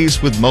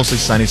 40s with mostly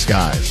sunny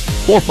skies.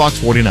 For Fox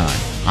 49,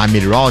 I'm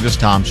meteorologist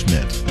Tom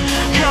Schmidt.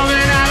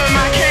 Coming out of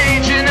my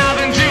cage and I've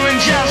been doing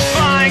just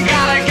fine.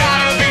 Gotta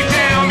be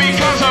down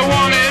because I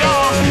want it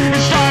all.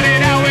 It started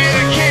out with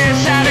a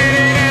kiss. How did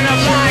it end up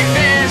like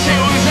this?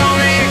 It was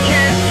only a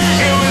kiss.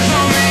 It was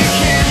only a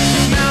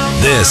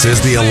kiss. This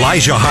is the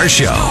Elijah Haahr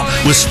Show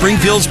with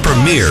Springfield's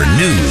premier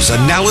news,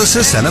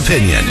 analysis, and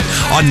opinion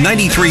on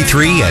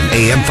 93.3 and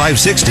AM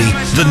 560,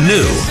 the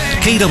new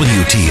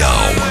KWTO.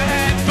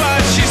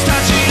 But she's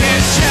touching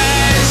his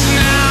chest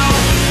now.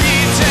 He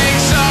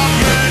takes off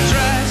her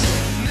dress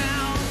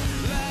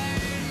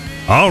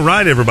now. All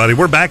right, everybody.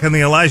 We're back on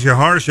the Elijah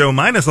Haahr Show,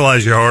 minus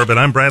Elijah Haahr, but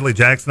I'm Bradley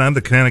Jackson. I'm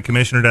the county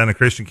commissioner down in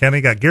Christian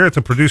County. Got Garrett,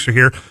 the producer,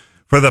 here.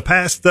 For the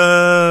past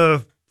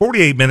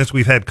 48 minutes,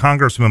 we've had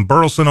Congressman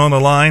Burlison on the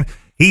line.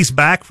 He's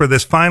back for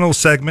this final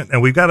segment, and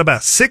we've got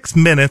about 6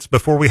 minutes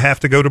before we have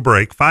to go to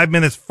break. 5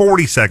 minutes,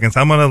 40 seconds.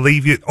 I'm going to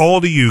leave it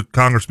all to you,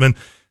 Congressman.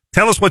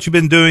 Tell us what you've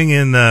been doing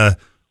in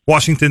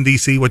Washington,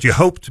 D.C., what you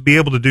hope to be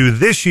able to do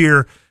this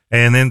year,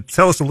 and then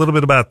tell us a little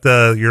bit about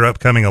your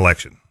upcoming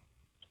election.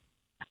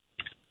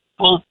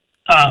 Well,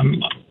 I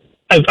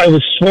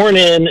was sworn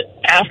in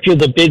after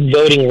the big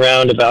voting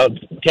round about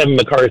Kevin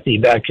McCarthy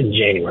back in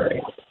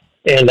January,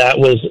 and that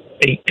was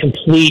a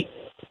complete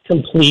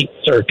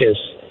circus.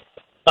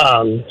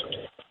 I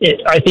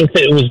think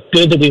that it was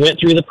good that we went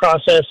through the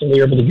process and we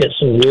were able to get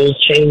some rules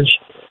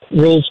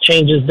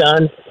changes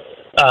done.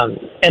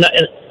 And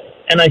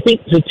I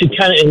think to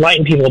kind of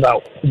enlighten people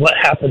about what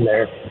happened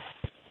there,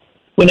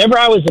 whenever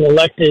I was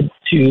elected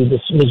to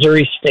this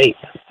Missouri state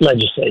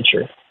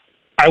legislature,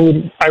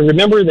 I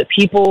remember that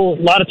people,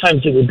 a lot of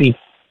times it would be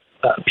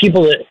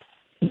people that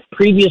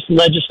previous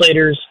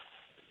legislators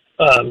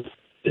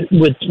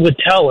would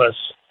tell us,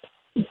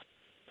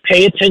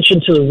 pay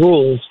attention to the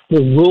rules. The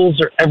rules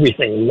are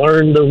everything.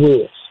 Learn the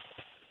rules.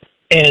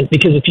 And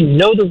because if you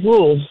know the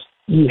rules,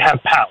 you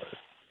have power.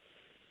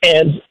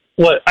 And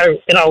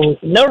I'll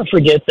never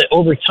forget that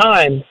over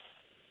time,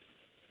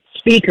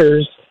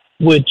 speakers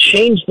would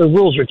change the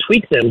rules or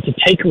tweak them to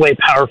take away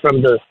power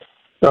from the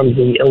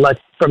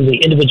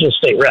individual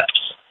state reps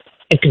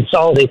and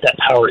consolidate that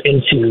power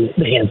into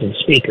the hands of the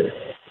speaker.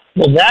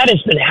 Well, that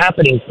has been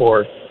happening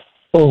for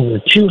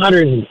over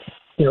 47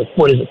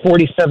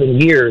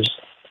 years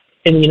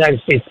in the United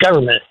States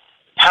government.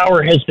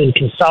 Power has been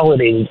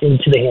consolidated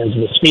into the hands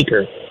of the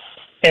speaker.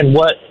 And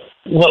what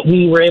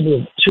we were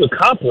able to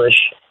accomplish,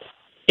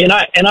 and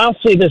I'll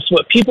say this,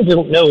 what people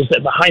don't know is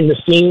that behind the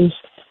scenes,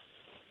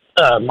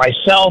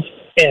 myself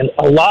and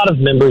a lot of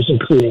members,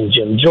 including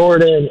Jim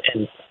Jordan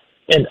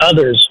and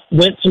others,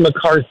 went to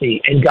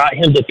McCarthy and got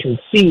him to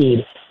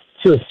concede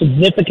to a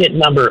significant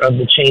number of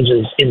the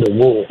changes in the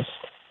rules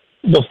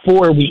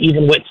before we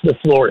even went to the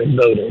floor and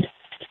voted.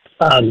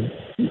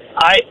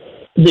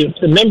 The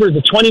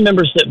 20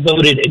 members that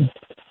voted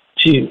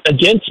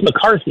against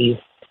McCarthy,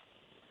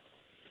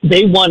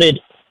 they wanted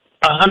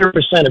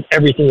 100% of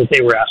everything that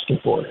they were asking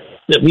for,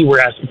 that we were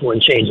asking for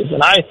in changes.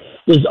 And I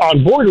was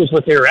on board with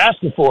what they were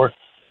asking for,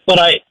 but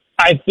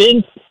I've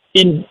been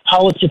in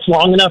politics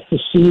long enough to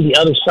see the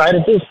other side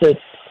of this, that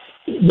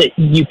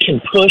you can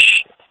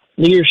push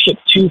leadership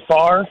too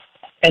far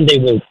and they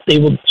will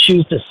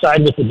choose to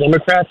side with the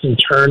Democrats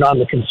and turn on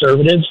the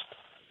conservatives.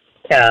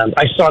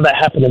 I saw that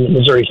happen in the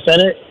Missouri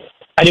Senate.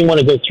 I didn't want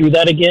to go through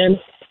that again.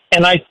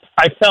 And I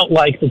felt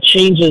like the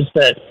changes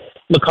that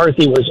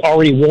McCarthy was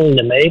already willing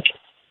to make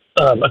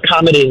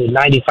accommodated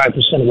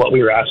 95% of what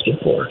we were asking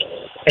for.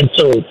 And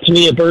so, to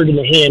me, a bird in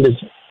the hand is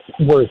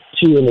worth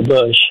two in the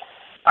bush.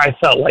 I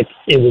felt like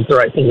it was the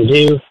right thing to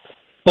do.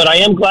 But I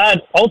am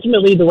glad,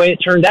 ultimately, the way it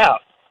turned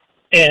out.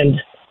 And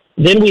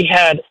then we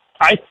had,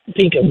 I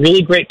think, a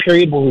really great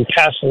period where we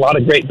passed a lot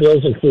of great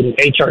bills, including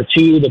H.R.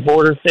 2, the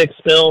border fix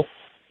bill.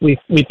 We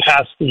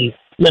passed the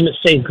Limit,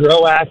 Save,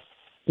 Grow Act,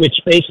 which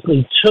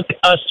basically took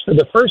us, for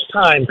the first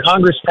time,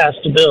 Congress passed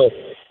a bill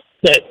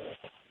that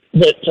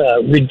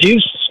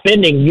reduced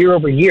spending year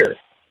over year.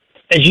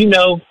 As you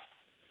know,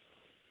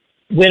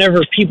 when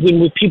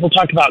people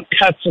talk about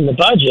cuts in the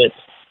budget,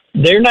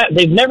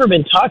 they've never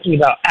been talking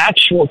about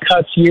actual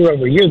cuts year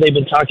over year. They've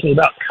been talking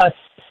about cuts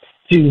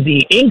to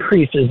the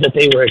increases that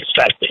they were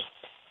expecting.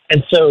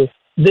 And so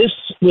this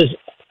was,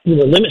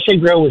 Limit,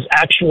 Save, Grow was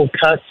actual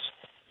cuts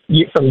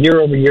from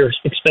year over year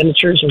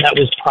expenditures, and that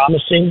was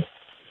promising.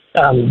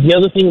 The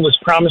other thing that was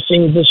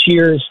promising this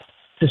year is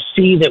to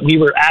see that we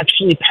were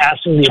actually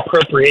passing the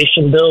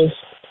appropriation bills,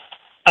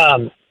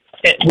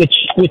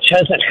 which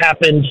hasn't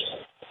happened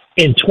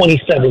in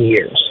 27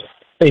 years.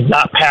 They've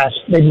not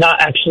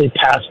actually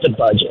passed a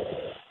budget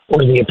or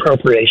the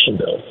appropriation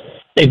bill.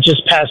 They've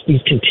just passed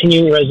these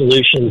continuing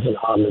resolutions and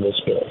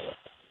omnibus bills,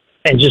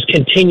 and just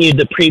continued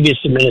the previous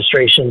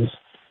administration's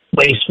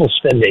wasteful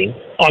spending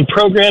on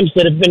programs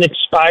that have been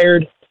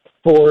expired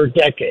for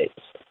decades.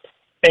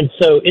 And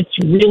so it's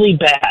really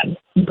bad,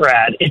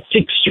 Brad. It's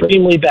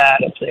extremely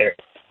bad up there.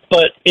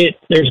 But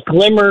there's a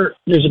glimmer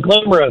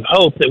of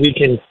hope that we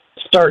can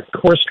start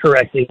course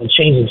correcting and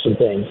changing some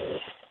things.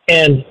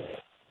 And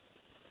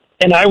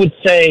I would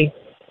say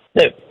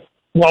that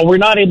while we're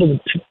not able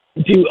to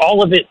do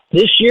all of it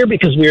this year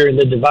because we're in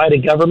the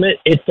divided government,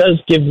 it does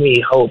give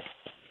me hope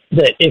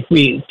that if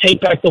we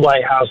take back the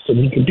White House, that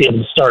we could be able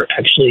to start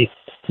actually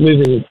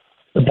moving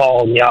the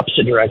ball in the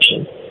opposite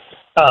direction.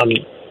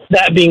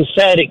 That being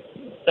said,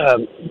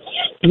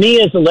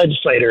 me as a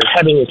legislator,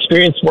 having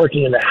experience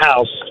working in the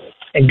House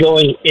and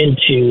going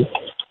into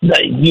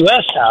the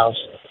U.S. House,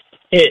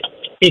 it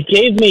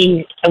gave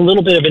me a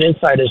little bit of an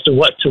insight as to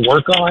what to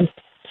work on.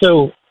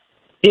 So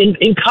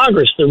in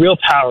Congress, the real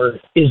power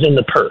is in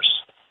the purse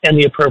and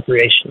the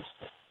appropriations.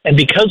 And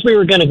because we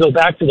were going to go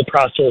back to the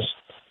process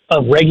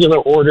of regular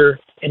order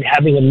and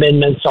having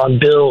amendments on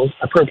bills,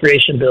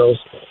 appropriation bills,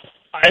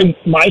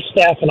 my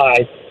staff and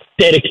I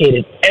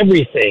dedicated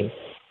everything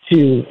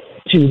to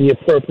the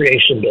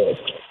appropriation bills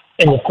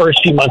in the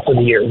first few months of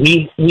the year.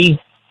 We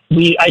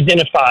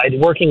identified,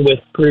 working with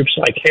groups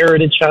like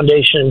Heritage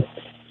Foundation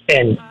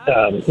and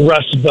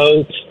Russ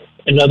Vogt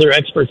and other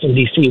experts in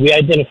D.C., we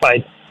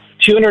identified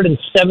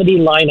 270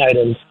 line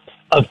items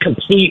of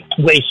complete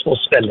wasteful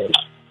spending.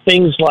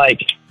 Things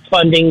like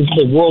funding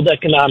the World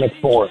Economic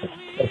Forum,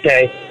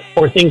 okay,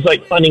 or things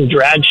like funding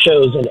drag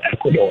shows in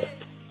Ecuador.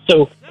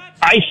 So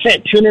I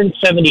sent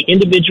 270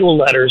 individual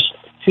letters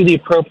to the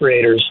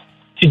appropriators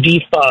to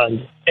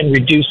defund and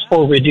reduce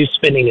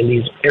spending in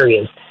these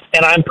areas.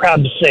 And I'm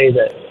proud to say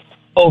that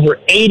over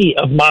 80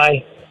 of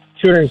my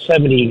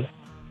 270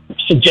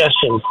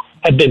 suggestions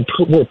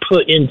were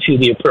put into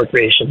the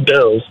appropriation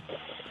bills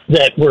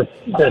that were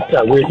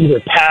either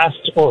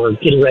passed or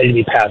getting ready to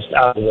be passed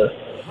out of the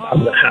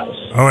House.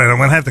 All right, I'm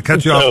going to have to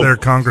cut you off there,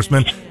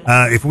 Congressman.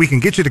 If we can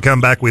get you to come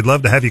back, we'd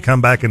love to have you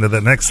come back into the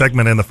next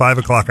segment in the 5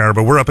 o'clock hour,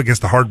 but we're up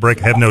against a hard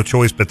break. I have no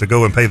choice but to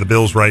go and pay the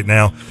bills right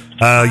now.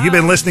 You've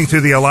been listening to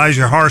the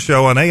Elijah Haahr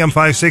Show on AM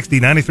 560,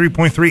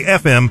 93.3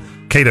 FM,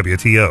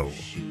 KWTO.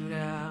 Shoot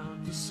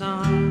out the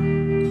sun.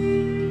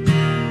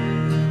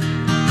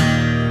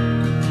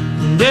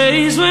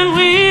 Days when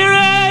we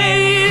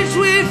raged,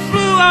 we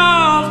flew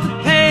off the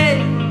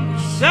page,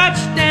 such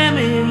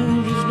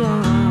damage was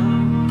done.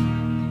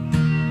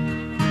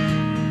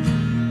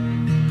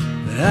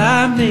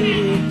 I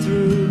made it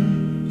through,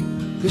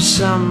 'cause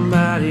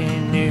somebody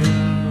knew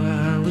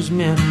I was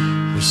meant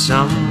for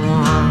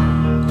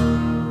someone.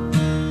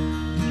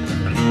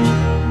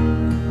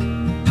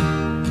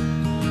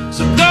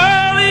 So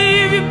girl,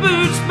 leave your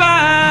boots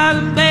by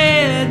the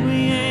bed, we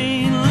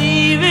ain't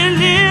leaving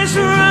this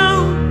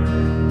room.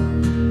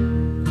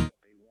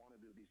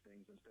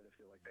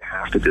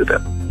 Have to do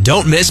that.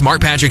 Don't miss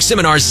Mark Patrick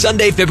Seminars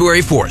Sunday,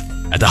 February 4th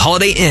at the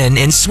Holiday Inn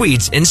and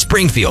Suites in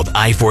Springfield,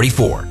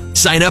 I-44.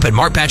 Sign up at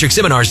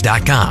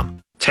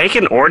markpatrickseminars.com. Take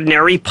an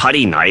ordinary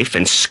putty knife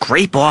and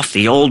scrape off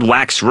the old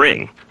wax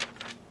ring.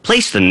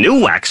 Place the new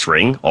wax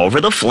ring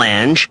over the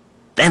flange,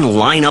 then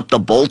line up the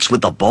bolts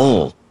with the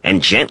bowl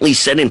and gently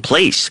set in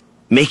place,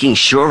 making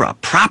sure a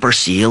proper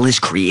seal is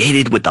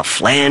created with the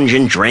flange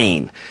and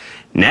drain.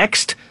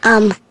 Next.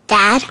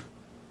 Dad?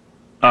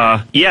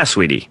 Yeah,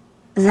 sweetie.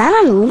 Is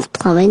that an old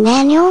plumbing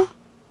manual?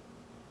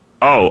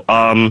 Oh,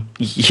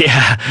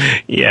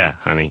 yeah,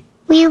 honey.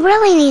 We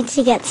really need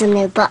to get some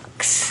new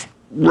books.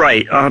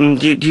 Right,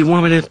 do you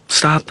want me to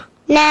stop?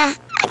 Nah,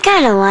 I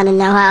kinda wanna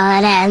know how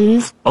it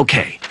ends.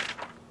 Okay.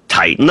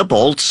 Tighten the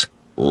bolts,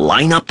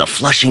 line up the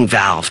flushing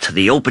valve to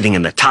the opening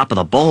in the top of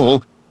the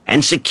bowl,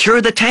 and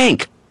secure the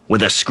tank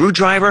with a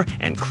screwdriver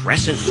and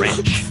crescent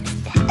wrench.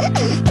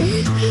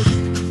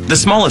 The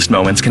smallest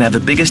moments can have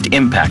the biggest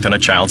impact on a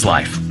child's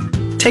life.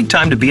 Take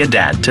time to be a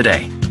dad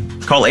today.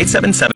 Call 877